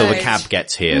minutes. Until so- the cab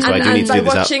gets here, so I And, do need and to by do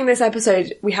this up. watching this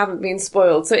episode, we haven't been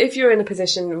spoiled. So if you're in a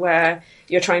position where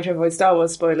you're trying to avoid Star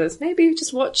Wars spoilers, maybe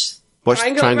just watch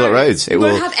Triangle at Rhodes. It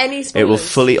won't have any spoilers. It will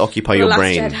fully occupy The your Last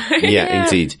brain. Jedi. Yeah,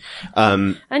 indeed.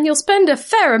 And you'll spend a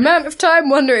fair amount of time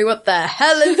wondering what the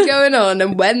hell is going on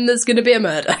and when there's going to be a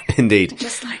murder. Indeed.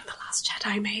 Just like The Last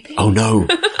Jedi, maybe. Oh no.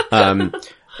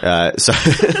 So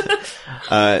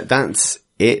that's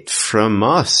it from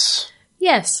us.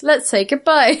 Yes, let's say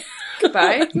goodbye.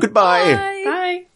 Goodbye. Goodbye. Bye. Bye.